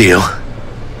 no big deal.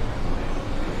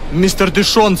 Mr.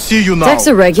 Dishon, see you now. Dex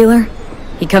a regular?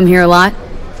 He come here a lot?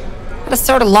 Had a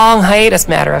sort of long hiatus,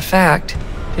 matter of fact.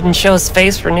 Didn't show his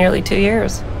face for nearly 2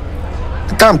 years.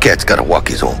 The Tomcat's gotta walk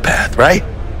his own path, right?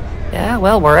 Yeah,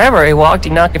 well, wherever he walked, he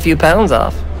knocked a few pounds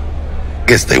off.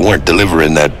 Guess they weren't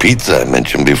delivering that pizza I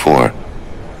mentioned before.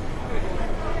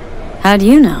 How do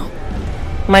you know?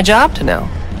 My job to know.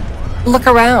 Look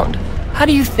around. How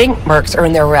do you think mercs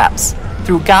earn their reps?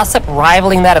 Through gossip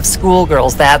rivaling that of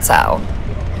schoolgirls, that's how.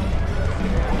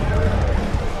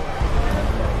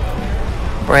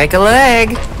 Break a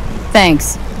leg.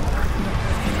 Thanks.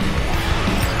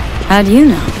 How do you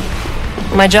know?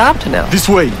 My job to know. This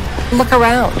way. Look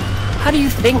around. How do you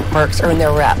think mercs earn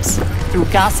their reps? Through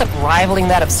gossip rivaling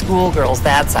that of schoolgirls,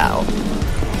 that's how.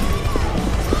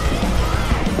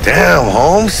 Damn,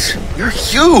 Holmes. You're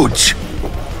huge.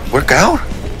 Work out?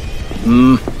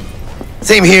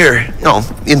 Same here. You know,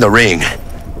 in the ring.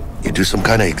 You do some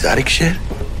kind of exotic shit?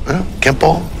 Huh?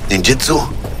 Kempo? Ninjutsu?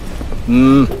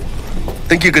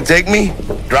 Think you could take me?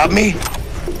 Drop me?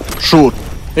 Sure.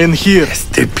 In here.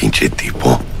 Este pinche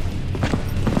tipo.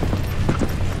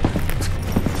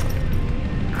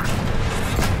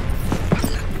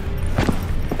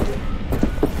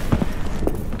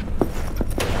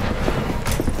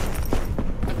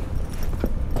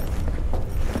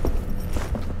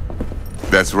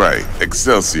 That's right,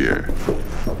 Excelsior.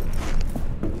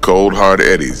 Cold hard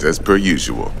eddies, as per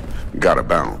usual. Gotta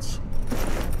bounce.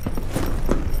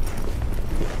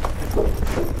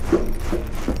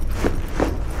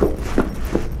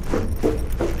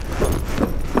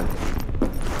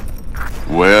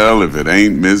 Well, if it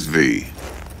ain't Miss V.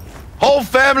 Whole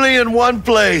family in one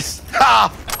place. Ha!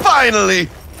 Finally!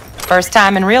 First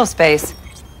time in real space.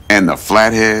 And the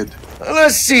flathead?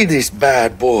 Let's see this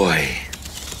bad boy.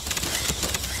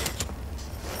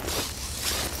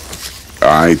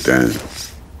 Alright then.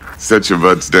 Set your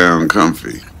butts down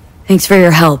comfy. Thanks for your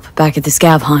help back at the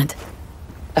scav hunt.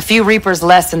 A few Reapers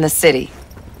less in the city.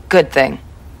 Good thing.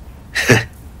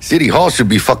 City Hall should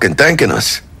be fucking thanking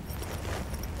us.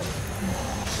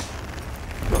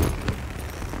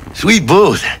 Sweet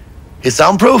booth. It's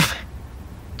soundproof?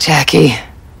 Jackie.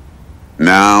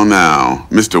 Now,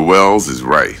 Mr. Wells is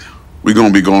right. We're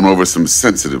gonna be going over some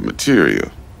sensitive material.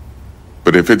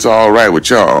 But if it's all right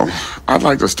with y'all, I'd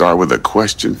like to start with a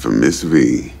question for Miss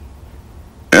V.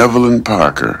 Evelyn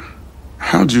Parker,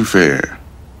 how'd you fare?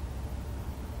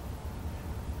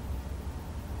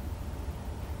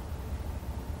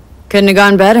 Couldn't have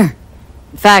gone better.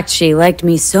 In fact, she liked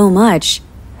me so much,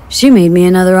 she made me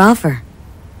another offer.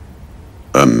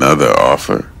 Another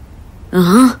offer?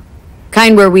 Uh-huh.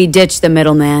 Kind where we ditch the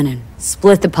middleman and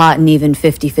split the pot in even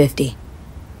 50-50.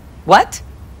 What?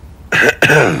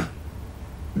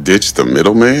 Ditch the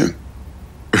middleman?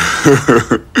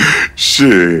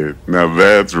 Shit, now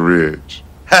that's rich.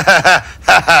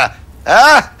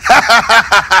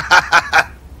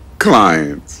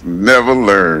 Clients never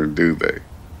learn, do they?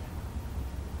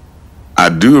 I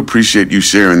do appreciate you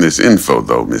sharing this info,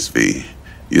 though, Miss V.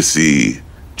 You see,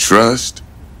 trust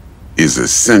is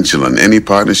essential in any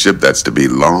partnership that's to be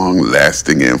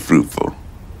long-lasting and fruitful.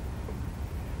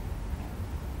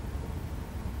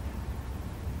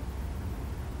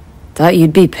 Thought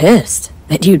you'd be pissed,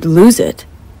 that you'd lose it.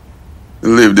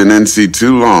 Lived in NC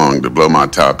too long to blow my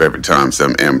top every time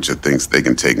some amateur thinks they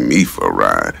can take me for a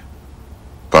ride.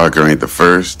 Parker ain't the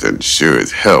first, and sure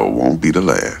as hell won't be the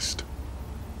last.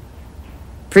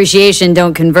 Appreciation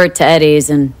don't convert to eddies,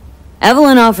 and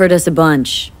Evelyn offered us a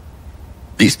bunch.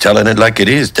 He's telling it like it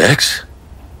is, Dex.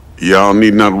 Y'all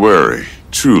need not worry.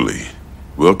 Truly.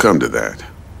 We'll come to that.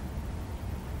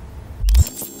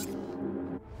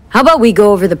 How about we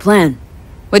go over the plan?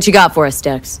 What you got for us,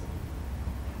 Dex?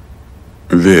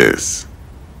 This.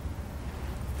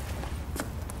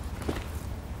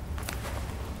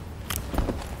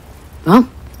 Well,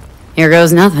 here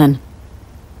goes nothing.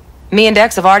 Me and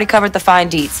Dex have already covered the fine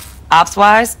deets.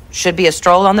 Ops-wise, should be a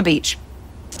stroll on the beach.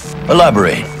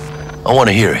 Elaborate. I want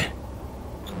to hear it.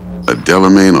 A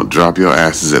Delamain will drop your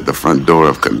asses at the front door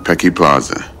of Konpeki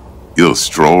Plaza. You'll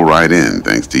stroll right in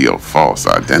thanks to your false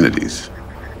identities.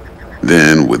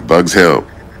 Then, with Bug's help,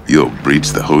 you'll breach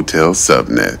the hotel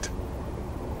subnet.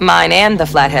 Mine and the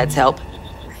Flathead's help.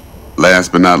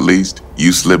 Last but not least,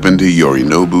 you slip into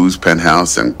Yorinobu's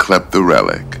penthouse and clep the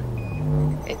relic.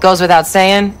 It goes without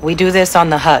saying, we do this on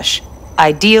the hush.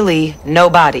 Ideally, no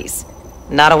bodies.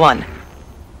 Not a one.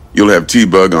 You'll have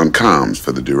T-Bug on comms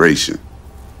for the duration.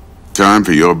 Time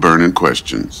for your burning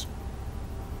questions.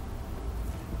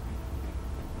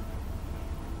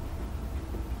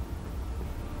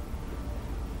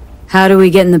 How do we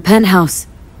get in the penthouse?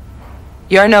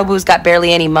 Yorinobu's got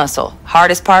barely any muscle.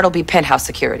 Hardest part'll be penthouse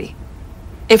security.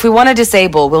 If we want to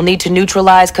disable, we'll need to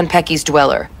neutralize Konpeki's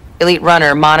dweller. Elite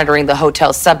runner monitoring the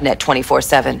hotel's subnet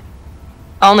 24/7.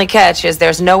 Only catch is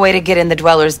there's no way to get in the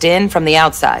dweller's den from the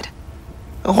outside.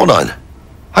 Hold on.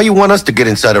 How you want us to get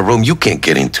inside a room you can't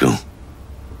get into?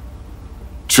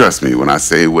 Trust me when I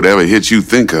say whatever hit you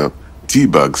think of,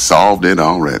 T-Bug solved it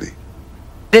already.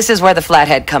 This is where the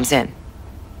Flathead comes in.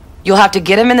 You'll have to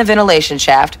get him in the ventilation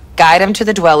shaft, guide him to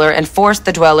the dweller, and force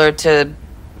the dweller to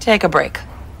take a break.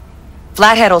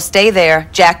 Flathead'll stay there,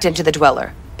 jacked into the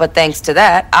dweller. But thanks to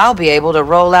that, I'll be able to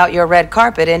roll out your red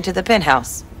carpet into the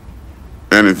penthouse.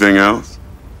 Anything else?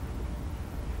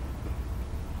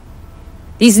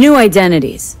 These new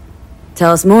identities.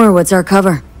 Tell us more, what's our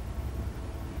cover?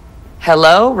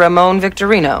 Hello, Ramon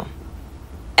Victorino.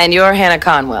 And you're Hannah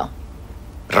Conwell.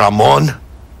 Ramon?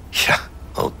 Yeah,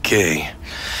 okay.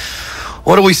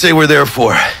 What do we say we're there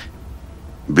for?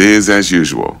 Biz as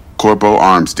usual. Corpo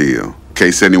arms deal. In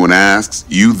case anyone asks,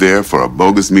 you there for a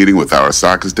bogus meeting with our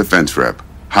Osaka's defense rep,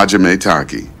 Hajime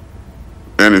Taki.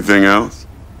 Anything else?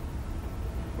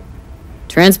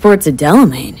 Transport to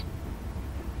Delamain.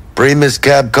 Primus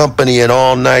Cab Company in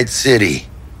All Night City.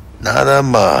 Nada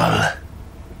mal.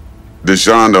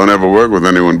 Deshaun don't ever work with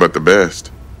anyone but the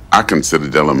best. I consider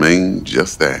Delamain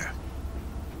just that.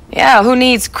 Yeah, who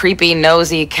needs creepy,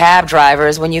 nosy cab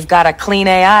drivers when you've got a clean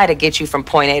AI to get you from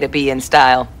point A to B in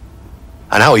style?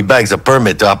 And how he bags a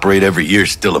permit to operate every year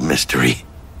is still a mystery.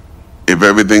 If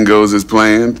everything goes as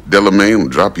planned, Delamain will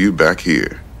drop you back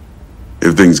here.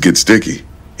 If things get sticky,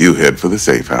 he'll head for the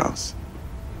safe house.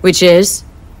 Which is?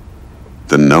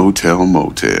 The no-tell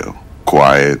motel.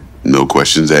 Quiet, no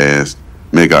questions asked.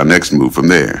 Make our next move from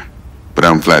there. But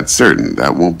I'm flat certain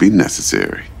that won't be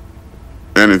necessary.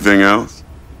 Anything else?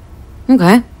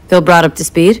 Okay. Feel brought up to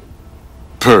speed?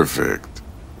 Perfect.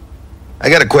 I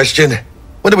got a question.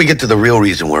 When do we get to the real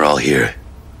reason we're all here?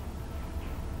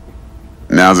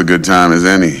 Now's a good time as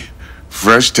any.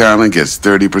 Fresh talent gets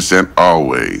 30%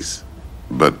 always.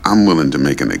 But I'm willing to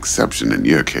make an exception in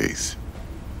your case.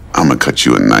 I'm gonna cut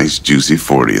you a nice juicy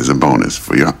 40 as a bonus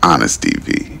for your honesty,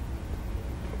 V.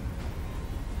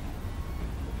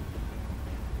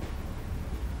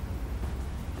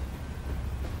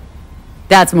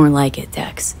 That's more like it,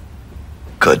 Dex.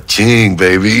 Ka-ching,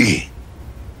 baby.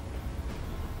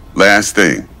 Last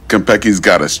thing, Konpeki's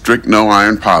got a strict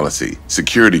no-iron policy.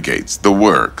 Security gates, the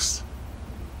works.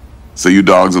 So you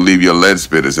dogs will leave your lead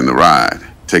spitters in the ride.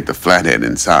 Take the Flathead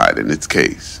inside in its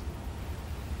case.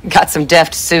 Got some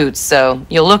deft suits, so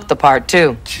you'll look the part,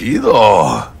 too.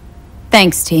 Chido.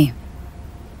 Thanks, T.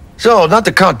 So, not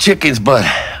to count chickens, but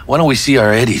why don't we see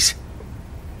our eddies?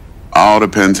 All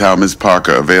depends how Miss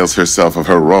Parker avails herself of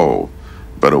her role.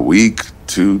 But a week,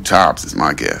 2 tops is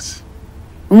my guess.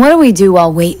 And what do we do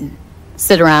while waiting?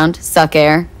 Sit around, suck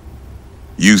air?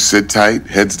 You sit tight,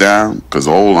 heads down, 'cause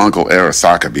old Uncle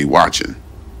Arasaka be watching.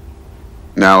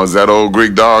 Now, as that old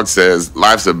Greek dog says,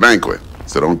 life's a banquet,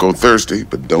 so don't go thirsty,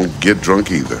 but don't get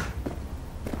drunk either.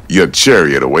 Your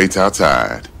chariot awaits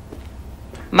outside.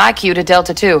 My cue to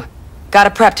Delta 2.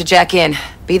 Gotta prep to jack in.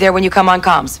 Be there when you come on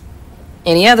comms.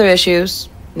 Any other issues,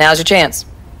 now's your chance.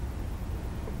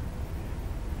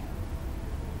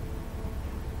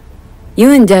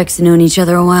 You and Dex have known each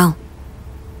other a while.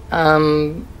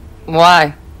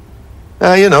 Why?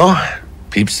 You know,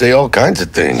 peeps say all kinds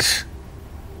of things.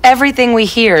 Everything we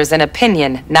hear is an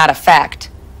opinion, not a fact.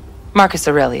 Marcus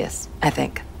Aurelius, I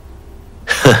think.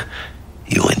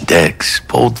 You and Dex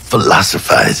both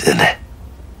philosophizing.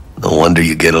 No wonder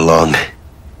you get along.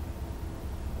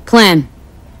 Plan.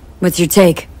 What's your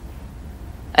take?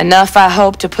 Enough, I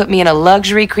hope, to put me in a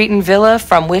luxury Cretan villa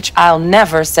from which I'll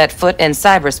never set foot in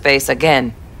cyberspace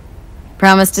again.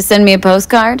 Promise to send me a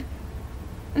postcard?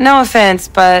 No offense,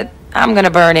 but I'm gonna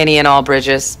burn any and all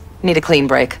bridges. Need a clean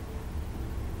break.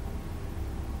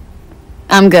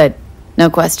 I'm good. No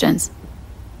questions.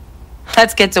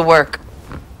 Let's get to work.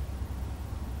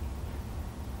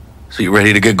 So you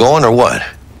ready to get going or what?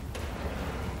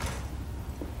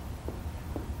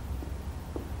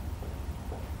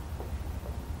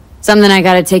 Something I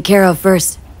gotta take care of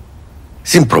first.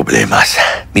 Sin problemas.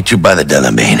 Meet you by the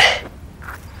Delamain.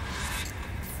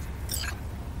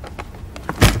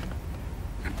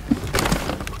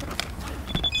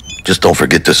 Just don't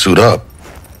forget to suit up.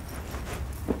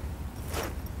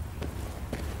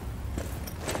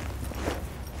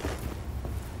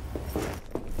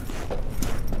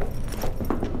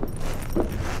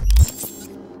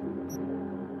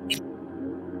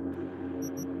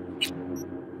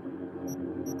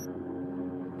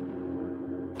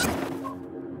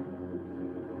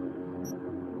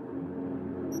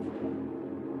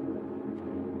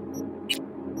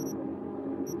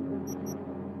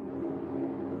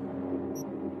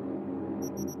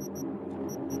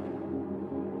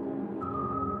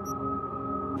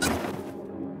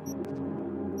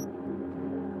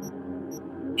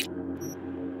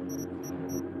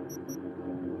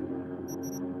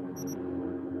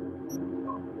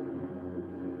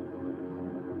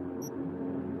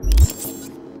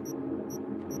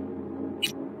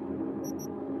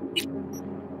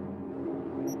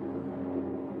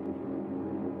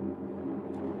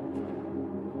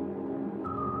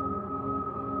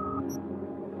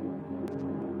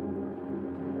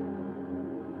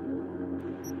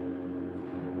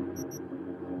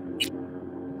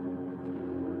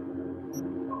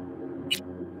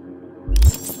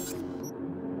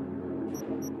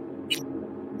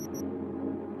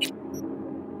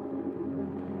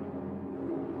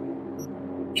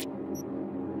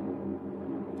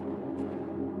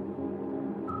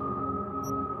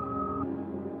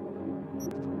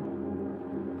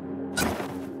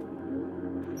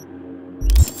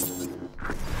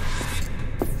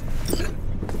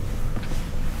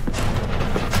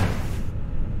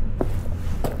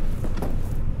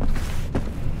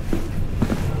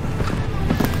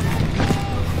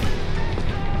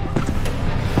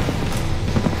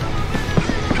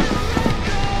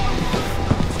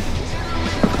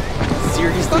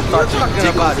 What are you talking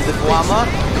about, Zikwama?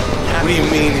 What do you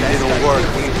mean it didn't work?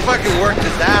 When he fucking worked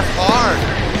his ass hard.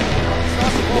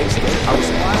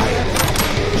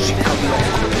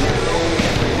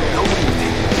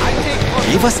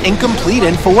 Gave us incomplete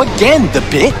info again, the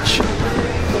bitch.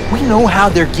 We know how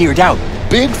they're geared out.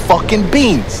 Big fucking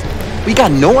beans. We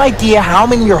got no idea how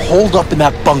many are holed up in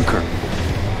that bunker.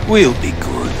 We'll be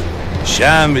good.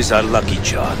 Sham is our lucky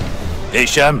charm. Hey,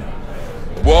 Sham?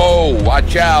 Whoa,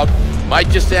 watch out. Might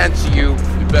just answer you.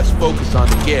 We best focus on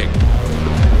the gig.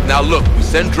 Now look, we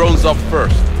send drones up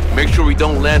first. Make sure we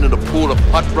don't land in a pool of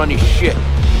hot-runny shit.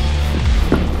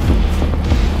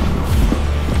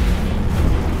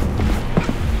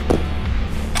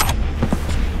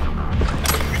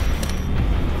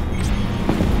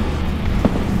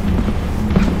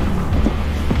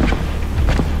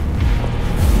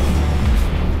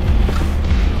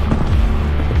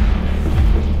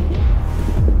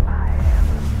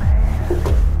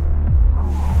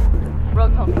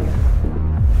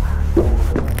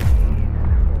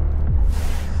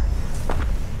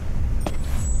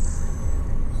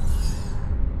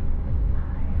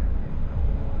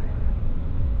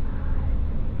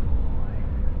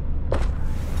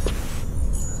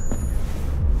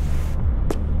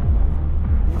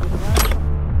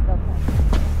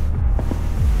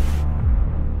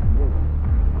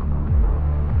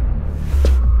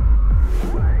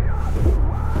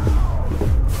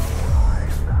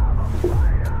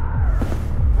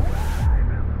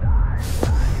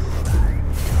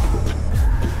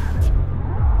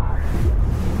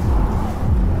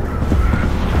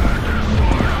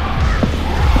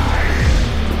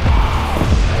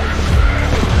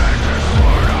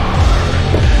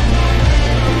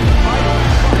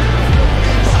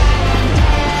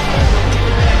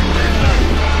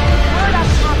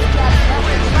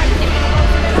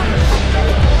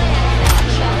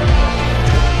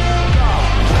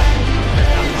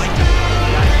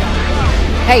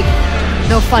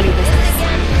 No funny business.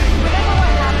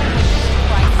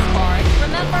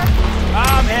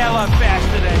 I'm hella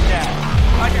faster than that.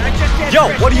 I just had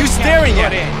Yo, what are you staring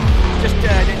at? Just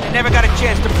never got a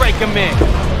chance to break him in.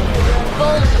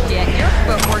 Bullshit. Your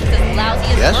footwork's as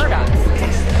lousy as Murdoch's.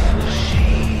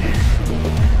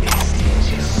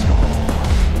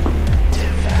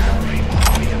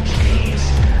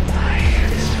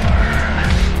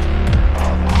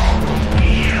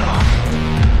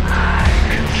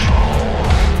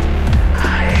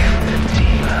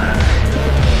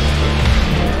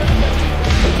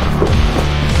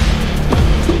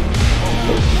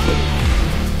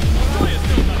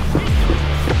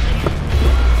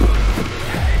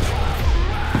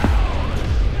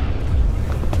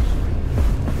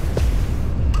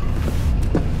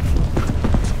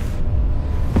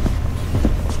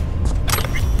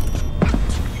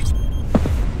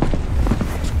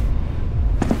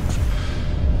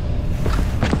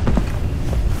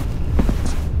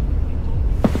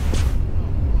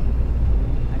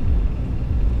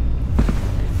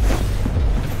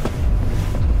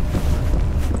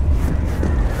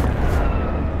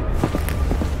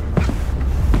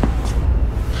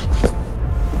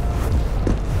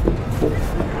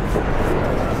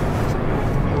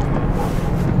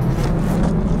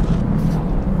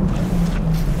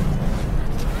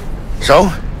 So,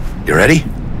 you ready?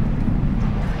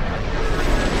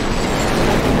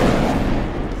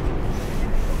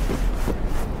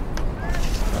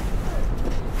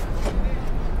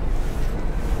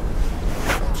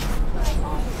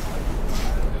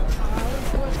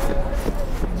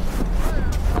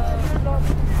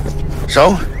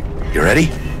 So, you ready?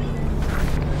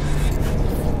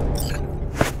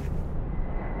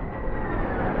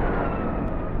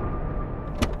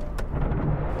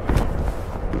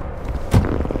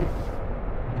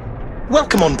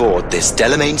 Welcome on board this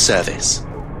Delamain service.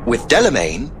 With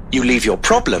Delamain, you leave your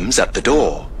problems at the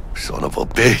door. Son of a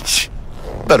bitch.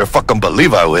 Better fucking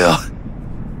believe I will.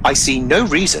 I see no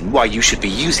reason why you should be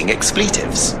using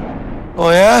expletives. Oh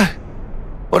yeah?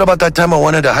 What about that time I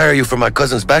wanted to hire you for my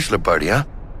cousin's bachelor party, huh?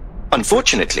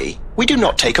 Unfortunately, we do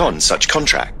not take on such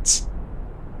contracts.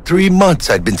 3 months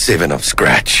I'd been saving up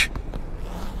scratch.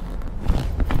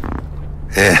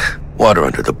 Water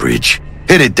under the bridge.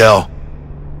 Hit it, Del.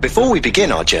 Before we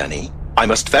begin our journey, I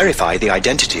must verify the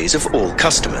identities of all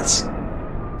customers.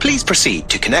 Please proceed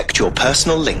to connect your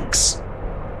personal links.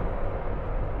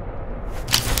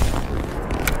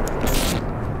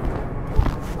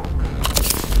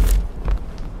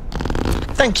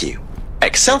 Thank you.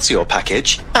 Excelsior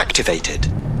package activated.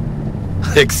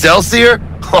 Excelsior?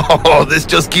 Oh, this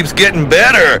just keeps getting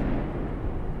better.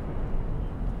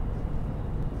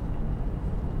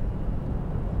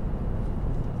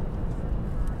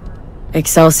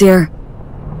 Excelsior?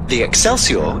 The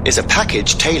Excelsior is a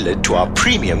package tailored to our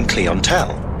premium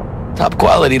clientele. Top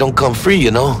quality don't come free,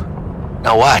 you know.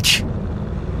 Now watch.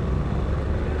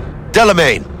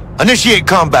 Delamain, initiate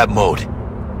combat mode.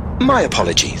 My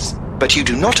apologies, but you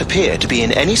do not appear to be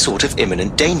in any sort of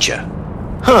imminent danger.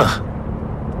 Huh.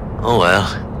 Oh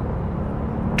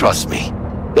well. Trust me,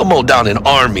 you'll mow down an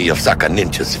army of Saka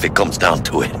ninjas if it comes down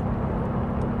to it.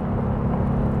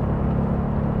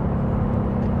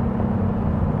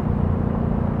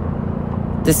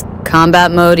 This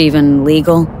combat mode even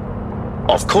legal?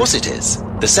 Of course it is.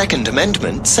 The Second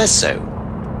Amendment says so.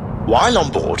 While on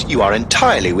board, you are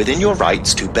entirely within your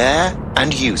rights to bear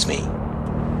and use me.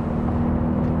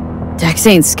 Dex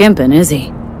ain't skimping, is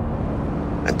he?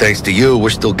 And thanks to you,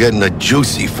 we're still getting a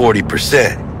juicy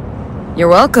 40%. You're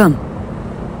welcome.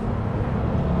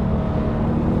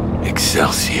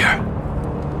 Excelsior.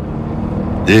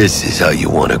 This is how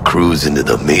you want to cruise into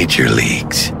the major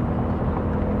leagues.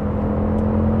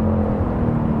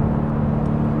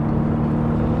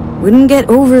 Wouldn't get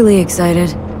overly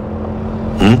excited.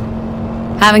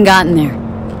 Haven't gotten there.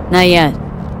 Not yet.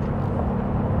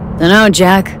 Dunno,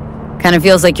 Jack. Kinda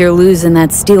feels like you're losing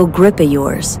that steel grip of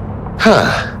yours.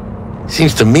 Huh.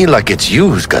 Seems to me like it's you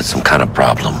who's got some kind of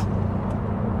problem.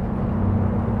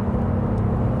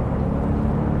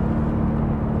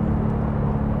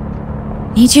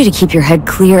 Need you to keep your head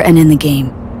clear and in the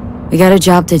game. We got a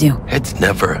job to do. It's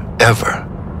never, ever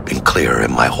been clearer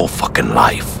in my whole fucking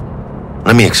life.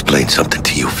 Let me explain something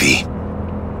to you, V.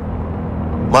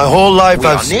 My whole life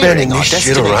I've spent in this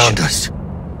shit around us.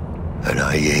 And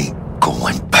I ain't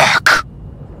going back.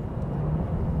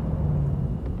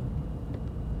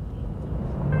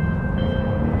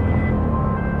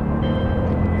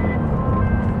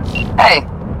 Hey,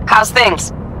 how's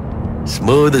things?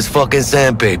 Smooth as fucking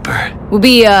sandpaper. We'll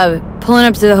be, pulling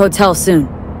up to the hotel soon.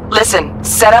 Listen,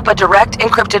 set up a direct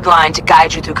encrypted line to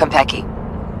guide you through Konpeki.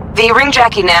 V, ring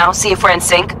Jackie now, see if we're in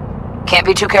sync. Can't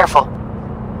be too careful.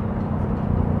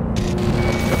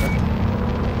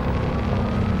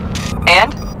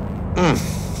 And?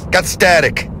 Got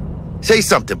static. Say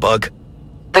something, Bug.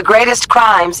 The greatest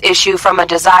crimes issue from a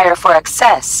desire for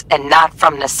excess and not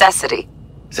from necessity.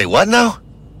 Say what now?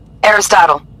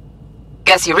 Aristotle.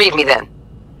 Guess you read me then.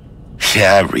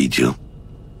 Yeah, I read you.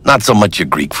 Not so much your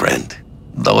Greek friend,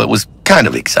 though it was kind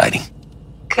of exciting.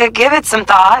 Could give it some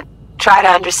thought. Try to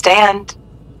understand.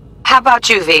 How about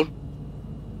you, V?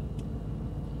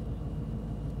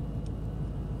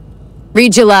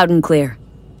 Read you loud and clear.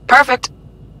 Perfect.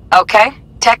 Okay,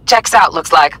 tech checks out,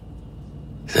 looks like.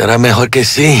 Será mejor que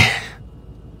sí.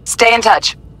 Stay in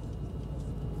touch.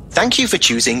 Thank you for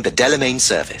choosing the Delamain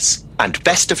service, and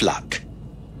best of luck.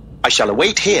 I shall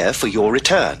await here for your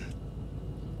return.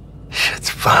 It's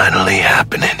finally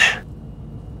happening.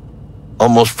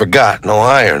 Almost forgot, no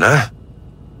iron, huh?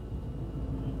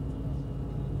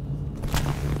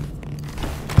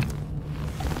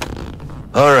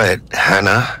 All right,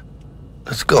 Hannah.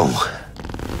 Let's go.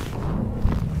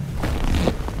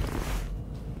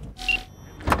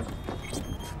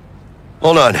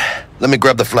 Hold on. Let me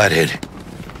grab the flathead.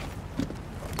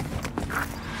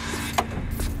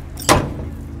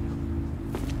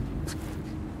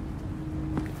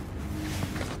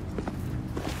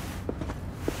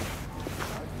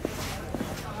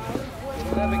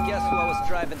 Never guess who I was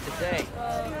driving today.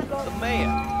 The mayor.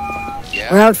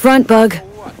 We're out front, Bug.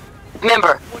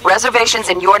 Remember, reservations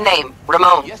in your name,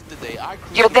 Ramon.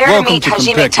 You're there to meet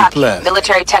Hajime Taki,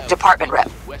 military tech department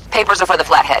rep. Papers are for the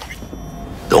flathead.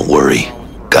 Don't worry.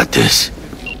 Got this.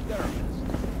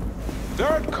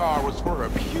 Third car was for a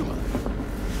Puma.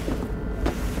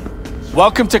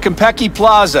 Welcome to Konpeki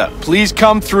Plaza. Please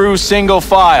come through single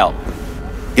file.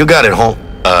 You got it, home.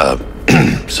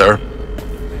 Sir?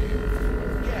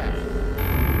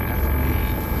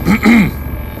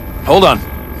 Hold on.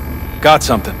 Got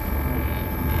something.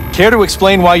 Care to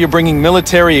explain why you're bringing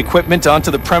military equipment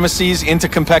onto the premises into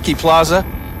Konpeki Plaza?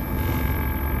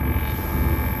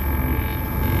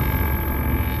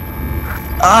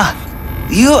 Ah,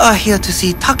 you are here to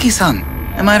see Taki-san,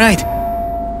 am I right?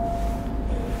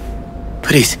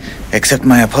 Please, accept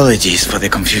my apologies for the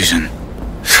confusion.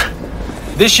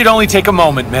 This should only take a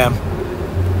moment, ma'am.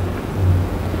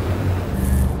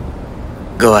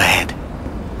 Go ahead.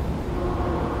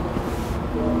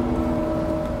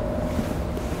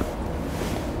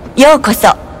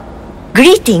 Yokoso.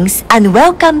 Greetings and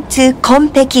welcome to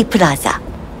Konpeki Plaza.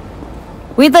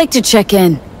 We'd like to check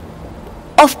in.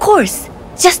 Of course.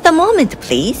 Just a moment,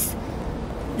 please.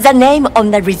 The name on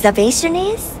the reservation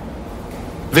is?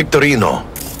 Victorino.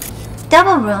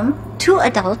 Double room, 2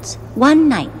 adults, 1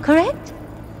 night, correct?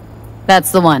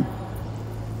 That's the one.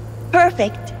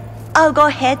 Perfect. I'll go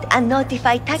ahead and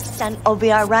notify Taki-san of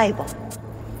your arrival.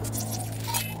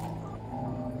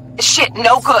 Shit,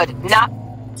 no good. Not...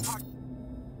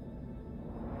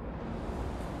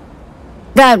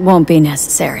 That won't be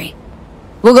necessary.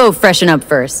 We'll go freshen up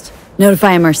first.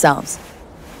 Notify him ourselves.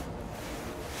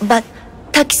 But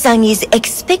Taki-san is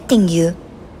expecting you,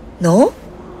 no?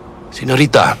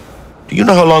 Senorita, do you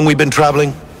know how long we've been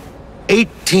traveling?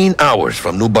 18 hours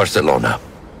from New Barcelona.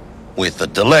 With a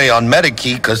delay on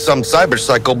Medikey because some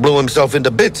cyberpsycho blew himself into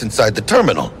bits inside the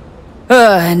terminal.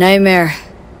 Nightmare.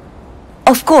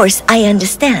 Of course, I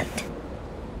understand.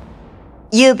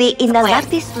 You'll be in the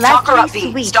Lapis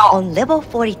Lazuli suite on level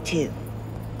 42.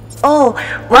 Oh,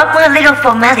 one more little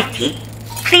formality.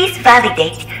 Please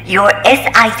validate your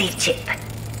SID chip.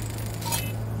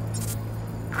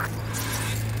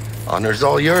 Honor's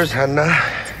all yours, Hannah.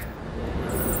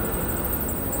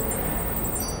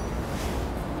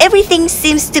 Everything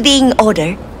seems to be in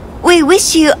order. We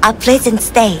wish you a pleasant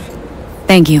stay.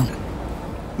 Thank you.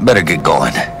 Better get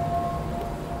going.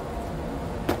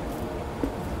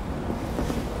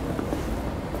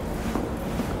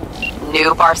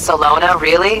 New Barcelona,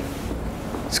 really?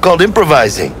 It's called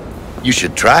improvising. You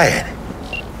should try it.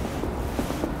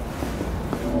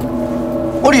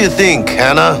 What do you think,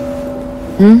 Hannah?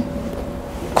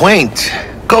 Quaint,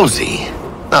 cozy.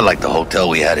 Not like the hotel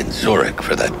we had in Zurich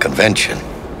for that convention.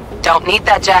 Don't need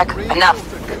that, Jack. Enough.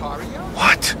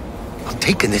 What? I'm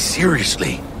taking this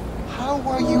seriously. How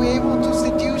are you able to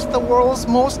seduce the world's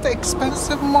most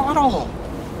expensive model?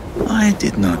 I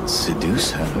did not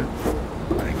seduce her.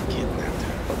 I kidnapped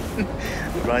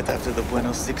her. Right after the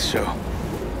Buenos 6 show.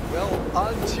 Well,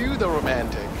 on to the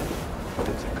romantic.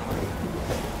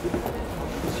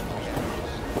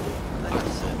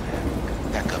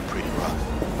 That got pretty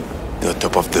rough. The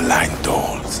top of the line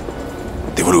dolls.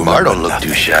 They would Bar don't look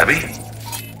too shabby.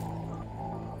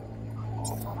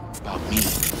 About me.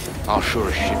 I'll sure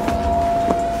as shit.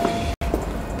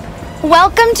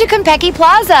 Welcome to Konpeki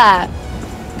Plaza.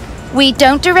 We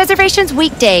don't do reservations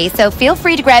weekdays, so feel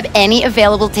free to grab any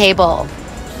available table.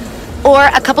 Or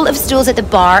a couple of stools at the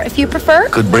bar if you prefer.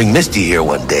 Could bring Misty here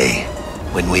one day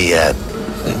when we,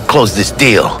 close this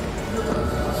deal.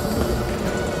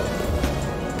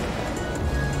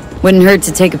 Wouldn't hurt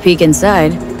to take a peek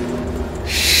inside.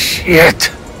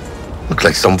 Shit. Look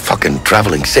like some fucking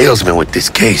traveling salesman with this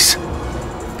case.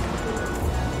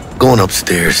 Going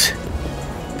upstairs.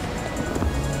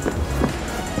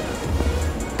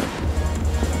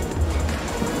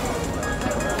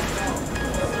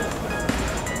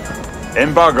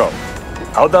 Embargo.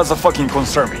 How does it fucking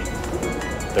concern me?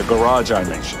 The garage I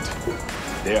mentioned.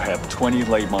 They have 20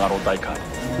 late model Daikon,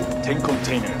 10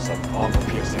 containers of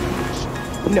armor-piercing ammunition.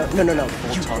 No.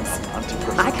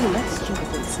 I can let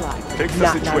stupidly slide. Fix the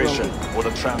situation, or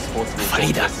the transports will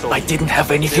Farida, I didn't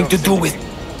have anything to do with...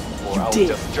 You did.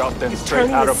 Just jot them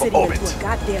straight out of orbit.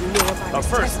 But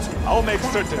first, I'll make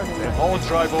certain they all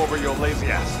drive over your lazy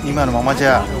ass. 今のままじ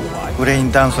ゃブレイ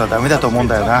ンダンスはダメだと思うん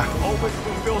だよな。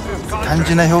単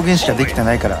純な表現しかできて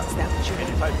ないから。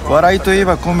笑いといえ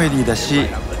ばコメディだし、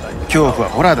恐怖は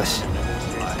ホラーだし、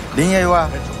恋愛は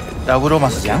ラブロマ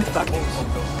ンスじゃん。ジ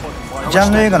ャ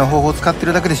ンル映画の方法を使って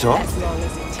るだけでしょ。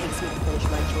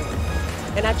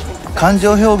感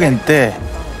情表現って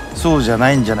そうじゃ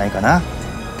ないんじゃないかな。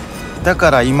だ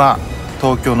から今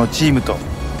東京のチームと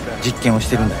実験をし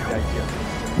てるんだよ。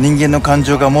人間の感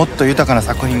情がもっと豊かな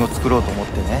作品を作ろうと思っ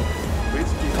てね。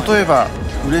例えば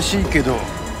嬉しいけど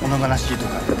物悲しいと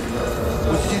か、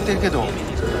落ち着いてるけど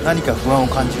何か不安を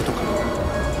感じるとか、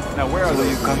そう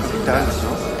いう感覚ってあるでしょ。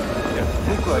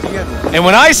僕はリアル。 And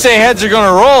when I say heads are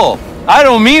gonna roll, I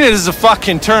don't mean it as a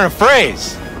fucking turn of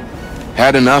phrase.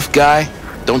 Had enough, guy?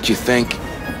 Don't you think?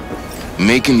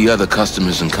 Making the other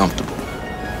customers uncomfortable.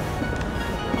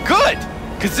 Good!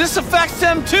 Cause this affects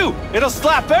them too. It'll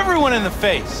slap everyone in the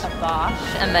face. A Bosch,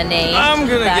 a Manet, I'm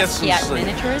gonna get some Tحيات sleep.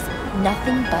 miniatures,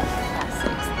 nothing but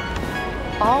classics.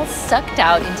 All sucked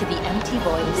out into the empty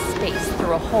void of space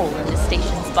through a hole in the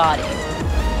station's body.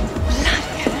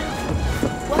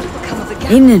 What will become of the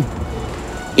gap? Evening.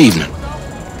 Evening.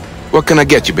 What can I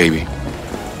get you, baby?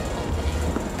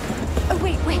 Oh,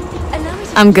 wait. Allow me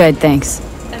to... I'm good, thanks.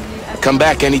 Come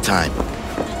back anytime.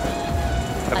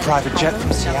 A private jet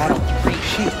from Seattle.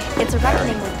 Chic. It's a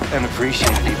reckoning with... And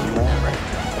appreciated even more.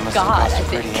 It must God, have cost I a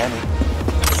pretty think. Annie.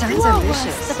 Sounds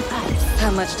ambitious.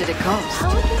 How much did it cost? How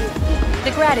do you think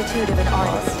the gratitude of an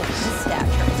artist of his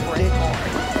stature is worth more?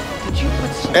 Did you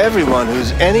put some... Everyone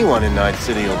who's anyone in Night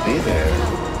City will be there.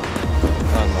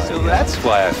 So that's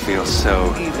why I feel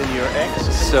so... Even your ex.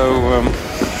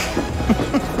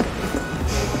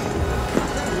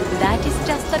 That is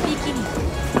just the beginning.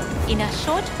 In a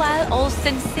short while, all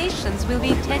sensations will be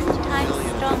 10 times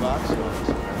stronger.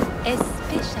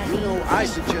 Especially... You know, I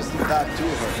suggested that to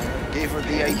her. Gave her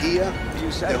the idea.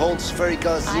 The whole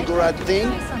spherical ziggurat thing.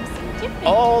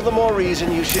 All the more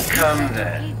reason you should come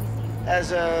then.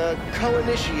 As a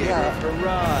co-initiator of her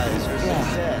rise or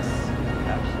success.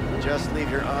 Just leave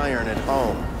your iron at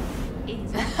home. We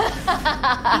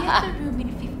have a room in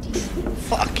 15.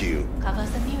 Fuck you. Cover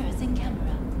the mirrors in camera.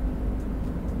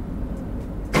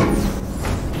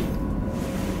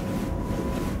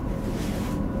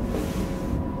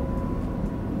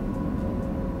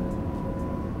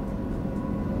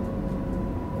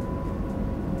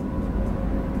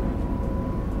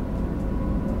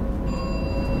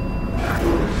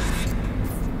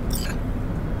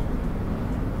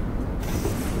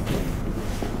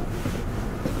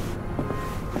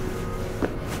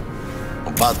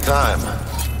 About time.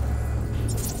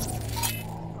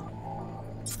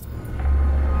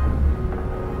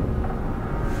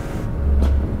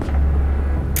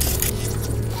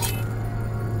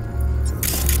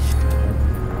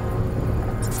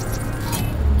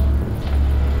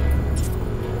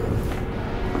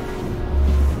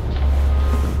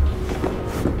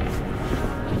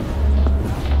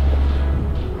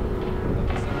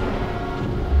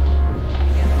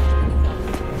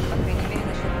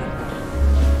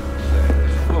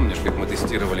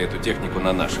 Эту технику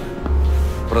на наших.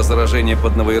 Про заражение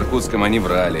под Новоиркутском они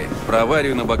врали. Про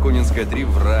аварию на Бакунинской 3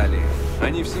 врали.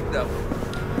 Они всегда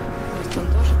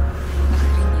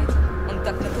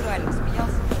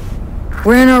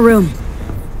We're in our room.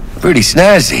 Pretty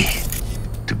snazzy.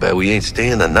 Too bad we ain't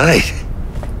staying the night.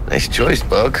 Nice choice,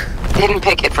 Bug. Didn't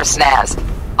pick it for snaz.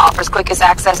 Offers quickest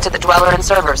access to the dweller and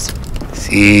servers.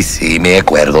 Sí, me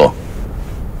acuerdo.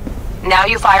 Now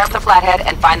you fire up the flathead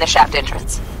and find the shaft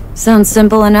entrance. Sounds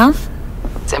simple enough?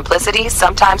 Simplicity,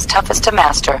 sometimes toughest to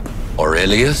master.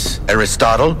 Aurelius?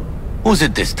 Aristotle? Who's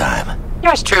it this time?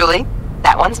 Yours truly.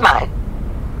 That one's mine.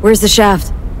 Where's the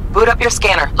shaft? Boot up your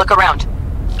scanner. Look around.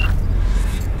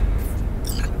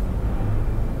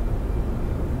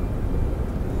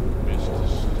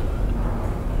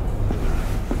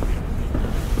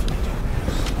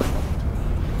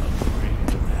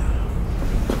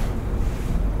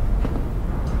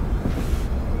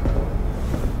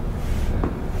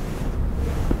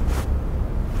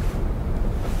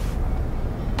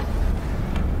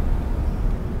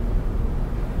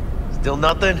 Still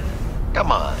nothing?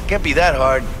 Come on, can't be that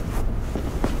hard.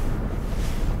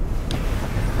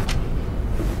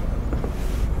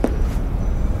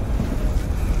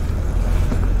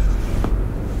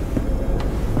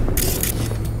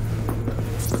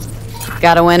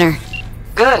 Got a winner.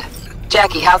 Good.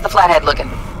 Jackie, how's the flathead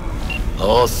looking?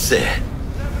 All set.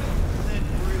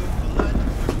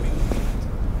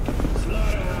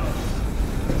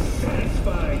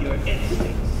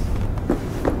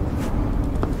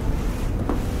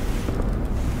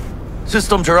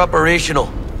 Systems are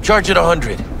operational. Charge at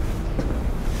 100.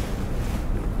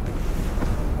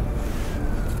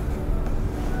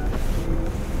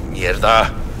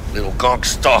 Mierda. Little gonk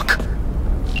stuck.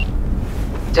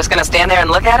 Just gonna stand there and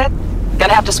look at it?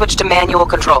 Gonna have to switch to manual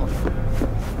control.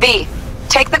 V,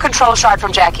 take the control shard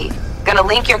from Jackie. Gonna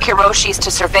link your Kiroshis to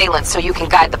surveillance so you can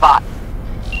guide the bot.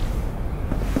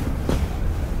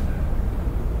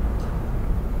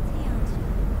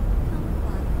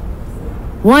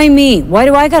 Why me? Why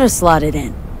do I gotta slot it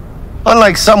in?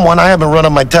 Unlike someone, I haven't run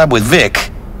on my tab with Vic.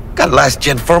 Got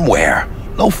last-gen firmware.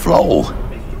 No flow.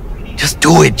 Just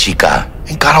do it, chica.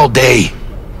 Ain't got all day.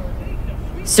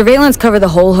 Surveillance cover the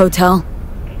whole hotel?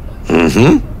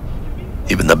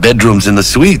 Mm-hmm. Even the bedrooms and the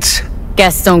suites.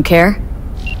 Guests don't care?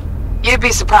 You'd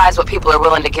be surprised what people are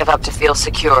willing to give up to feel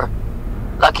secure.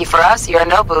 Lucky for us,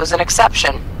 Yorinobu's an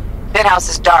exception. Penthouse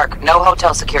is dark, no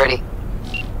hotel security.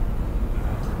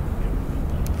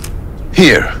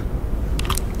 Here.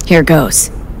 Here goes.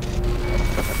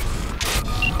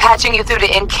 Patching you through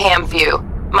to in-cam view.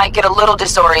 Might get a little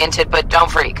disoriented, but don't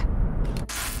freak.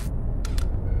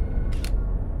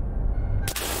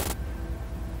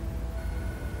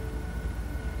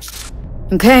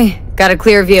 Okay, got a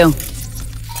clear view.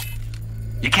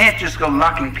 You can't just go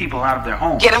locking people out of their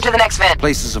homes. Get them to the next vent.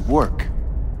 Places of work.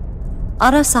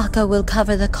 Arasaka will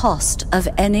cover the cost of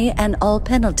any and all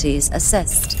penalties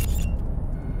assessed.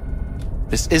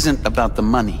 This isn't about the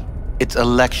money. It's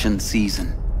election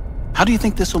season. How do you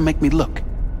think this will make me look?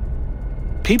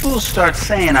 People will start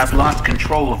saying I've lost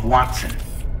control of Watson.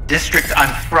 District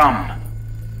I'm from.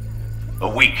 A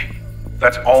week.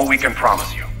 That's all we can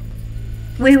promise you.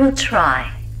 We will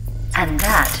try. And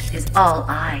that is all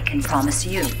I can promise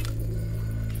you.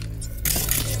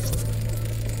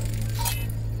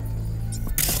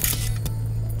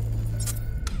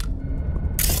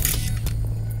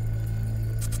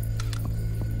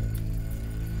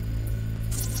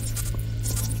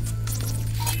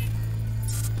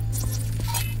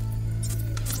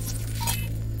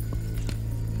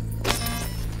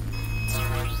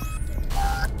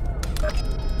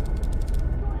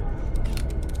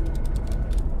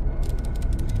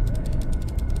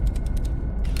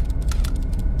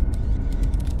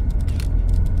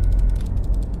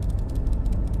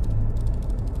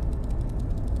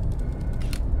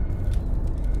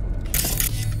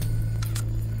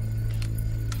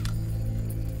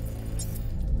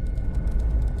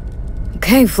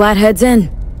 Okay, Flathead's in.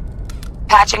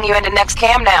 Patching you into next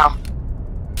cam now.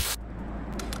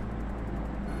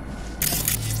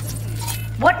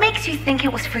 What makes you think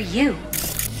it was for you?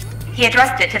 He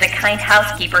addressed it to the kind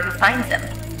housekeeper who finds him.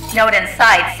 Note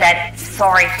inside said,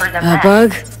 "Sorry for the mess."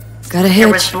 Bug? Got a hitch.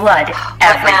 There was blood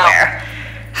everywhere.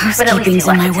 Housekeeping's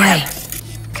in my way.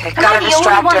 Okay, I'm got a not the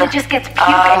only one distractor. who just gets puke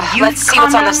and used Let's see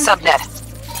what's on the condoms.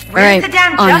 subnet. Where's the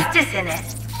damn on it. justice in it?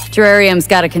 Terrarium's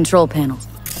got a control panel.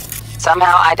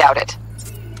 Somehow I doubt it.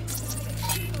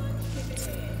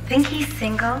 Think he's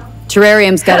single?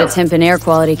 Terrarium's got a temp and air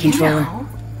quality controller.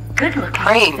 Good looking.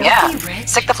 Cream, filthy yeah. rich.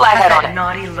 Stick the flathead Has on that it.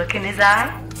 naughty look in his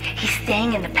eye. He's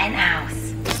staying in the penthouse.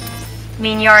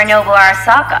 Mean Yorinobu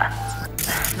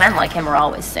Arasaka. Men like him are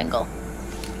always single.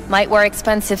 Might wear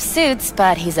expensive suits,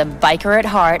 but he's a biker at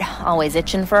heart, always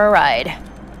itching for a ride.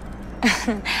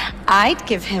 I'd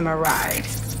give him a ride.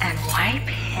 And wipe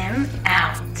him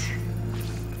out.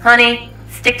 Honey,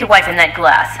 stick to wiping that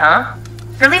glass, huh?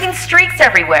 You're leaving streaks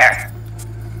everywhere.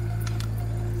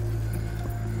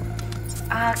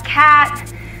 Cat.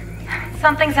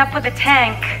 Something's up with the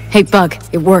tank. Hey, Bug,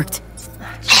 it worked.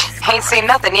 Ain't seen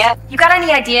nothing yet. You got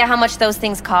any idea how much those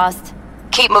things cost?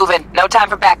 Keep moving. No time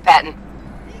for backpatting.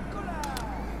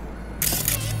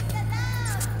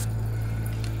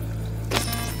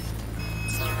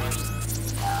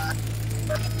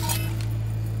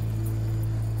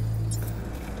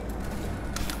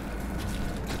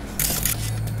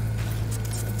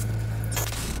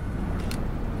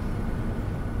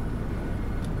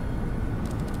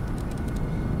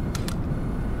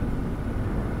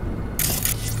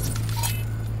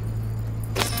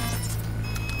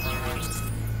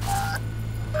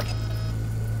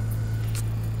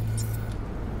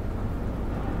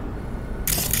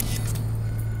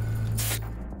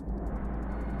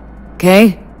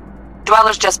 Okay.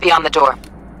 Dweller's just beyond the door.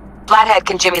 Flathead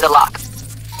can jimmy the lock.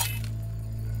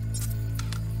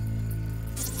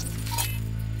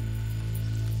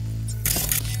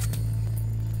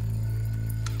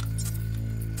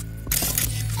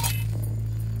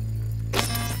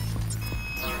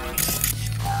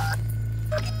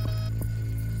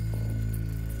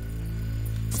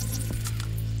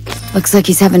 Looks like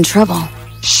he's having trouble.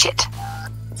 Shit.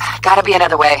 Gotta be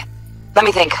another way. Let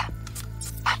me think.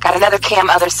 Got another cam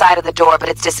other side of the door, but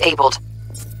it's disabled.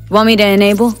 Want me to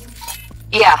enable?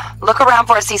 Yeah, look around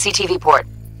for a CCTV port.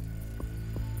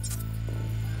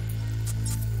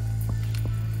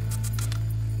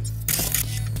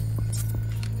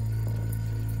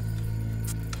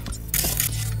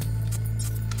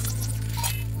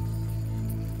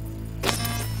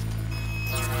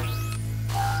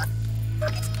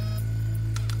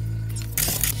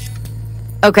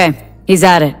 Okay, he's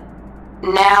at it.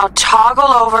 Now toggle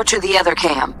over to the other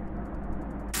cam.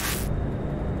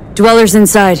 Dweller's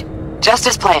inside. Just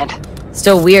as planned.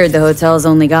 Still weird the hotel's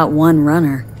only got one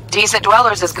runner. Decent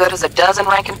Dweller's as good as a dozen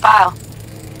rank and file.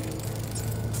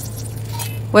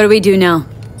 What do we do now?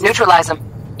 Neutralize him.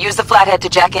 Use the flathead to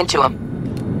jack into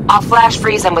him. I'll flash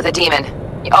freeze him with a demon.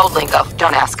 Old lingo,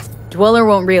 don't ask. Dweller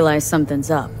won't realize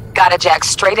something's up. Gotta jack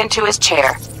straight into his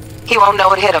chair. He won't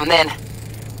know it hit him then.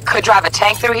 Could drive a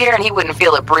tank through here and he wouldn't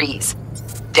feel a breeze.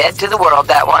 Dead to the world,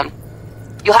 that one.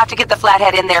 You'll have to get the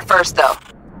flathead in there first, though.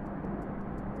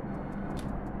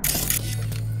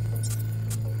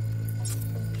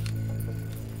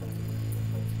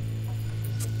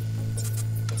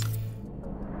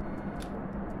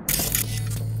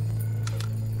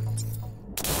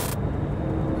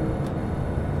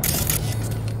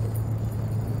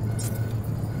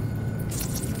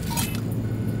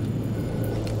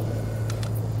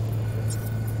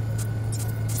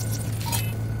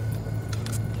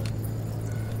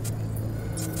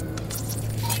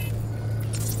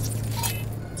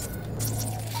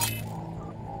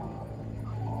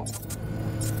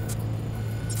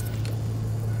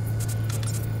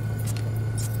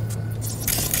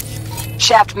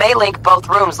 Shaft may link both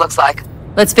rooms, looks like.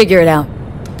 Let's figure it out.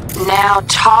 Now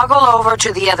toggle over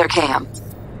to the other cam.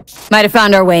 Might have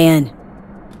found our way in.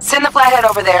 Send the flathead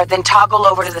over there, then toggle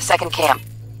over to the second cam.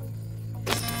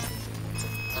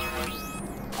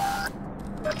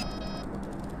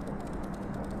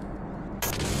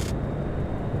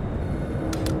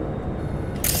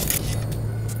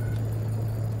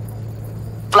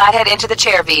 Flathead into the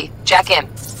chair, V. Jack in.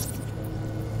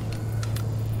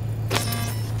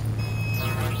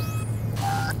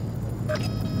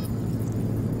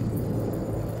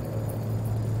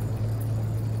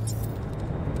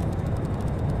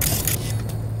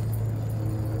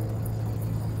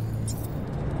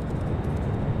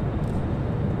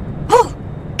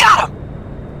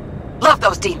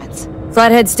 Those demons.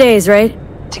 Flathead stays, right?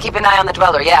 To keep an eye on the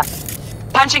Dweller, yeah.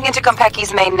 Punching into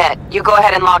Konpeki's main net. You go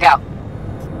ahead and log out.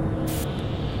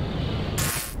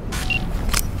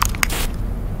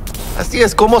 Así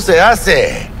es como se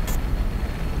hace.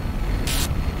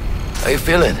 How you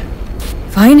feeling?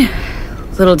 Fine.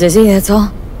 A little dizzy, that's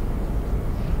all.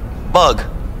 Bug,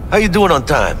 how you doing on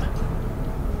time?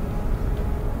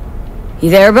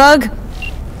 You there, Bug?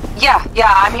 Yeah,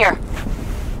 I'm here.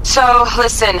 So,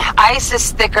 listen, ice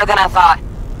is thicker than I thought.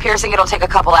 Piercing it'll take a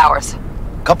couple hours.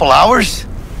 Couple hours?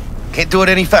 Can't do it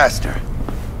any faster.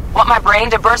 Want my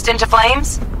brain to burst into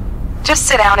flames? Just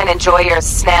sit down and enjoy your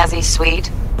snazzy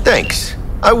sweet. Thanks,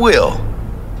 I will.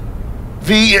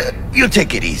 V, you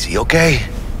take it easy, okay?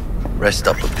 Rest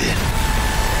up a bit.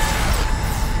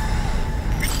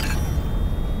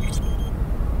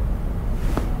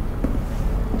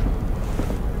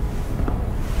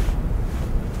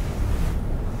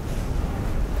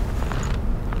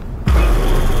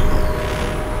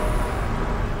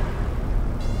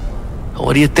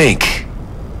 What do you think?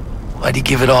 Why'd you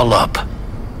give it all up?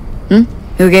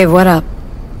 Who gave what up?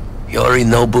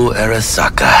 Yorinobu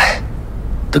Arasaka.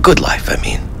 The good life, I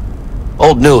mean.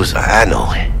 Old news, I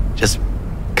know. Just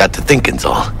got to thinking's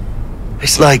all.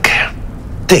 It's like,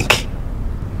 think.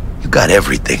 You got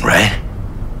everything, right?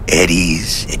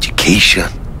 Eddies,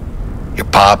 education. Your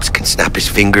pops can snap his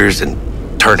fingers and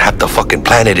turn half the fucking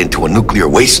planet into a nuclear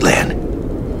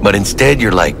wasteland. But instead,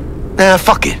 you're like, nah,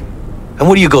 fuck it. And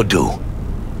what do you go do?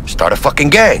 Start a fucking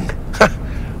gang.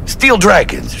 Steal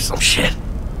dragons or some shit.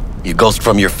 You ghost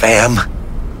from your fam,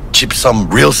 chip some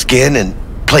real skin, and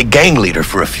play gang leader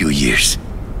for a few years.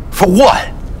 For what?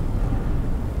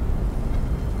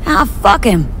 Ah, fuck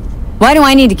him. Why do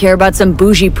I need to care about some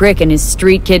bougie prick and his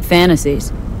street kid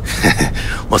fantasies?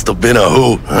 Must have been a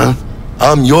who, huh?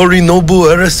 I'm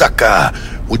Yorinobu Arasaka.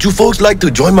 Would you folks like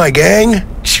to join my gang?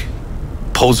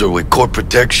 Poser with court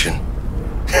protection.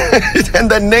 And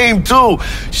that name, too.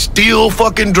 Steel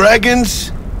fucking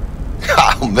Dragons?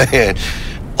 Oh, man.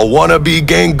 A wannabe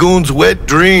Gangoon's wet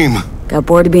dream. Got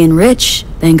bored of being rich,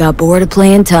 then got bored of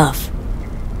playing tough.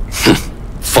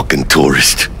 Fucking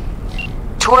tourist.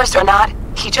 Tourist or not,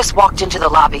 he just walked into the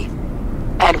lobby.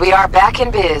 And we are back in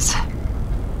biz.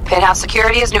 Penthouse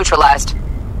security is neutralized.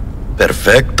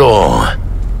 Perfecto.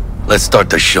 Let's start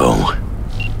the show.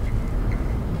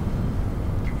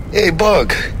 Hey,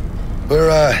 Bug.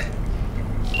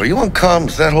 Were you on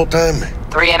comms that whole time?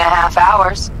 3.5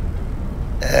 hours.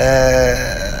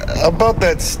 About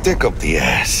that stick up the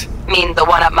ass. Mean the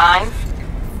one up mine?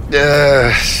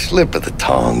 Slip of the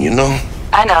tongue, you know?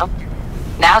 I know.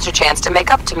 Now's your chance to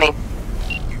make up to me.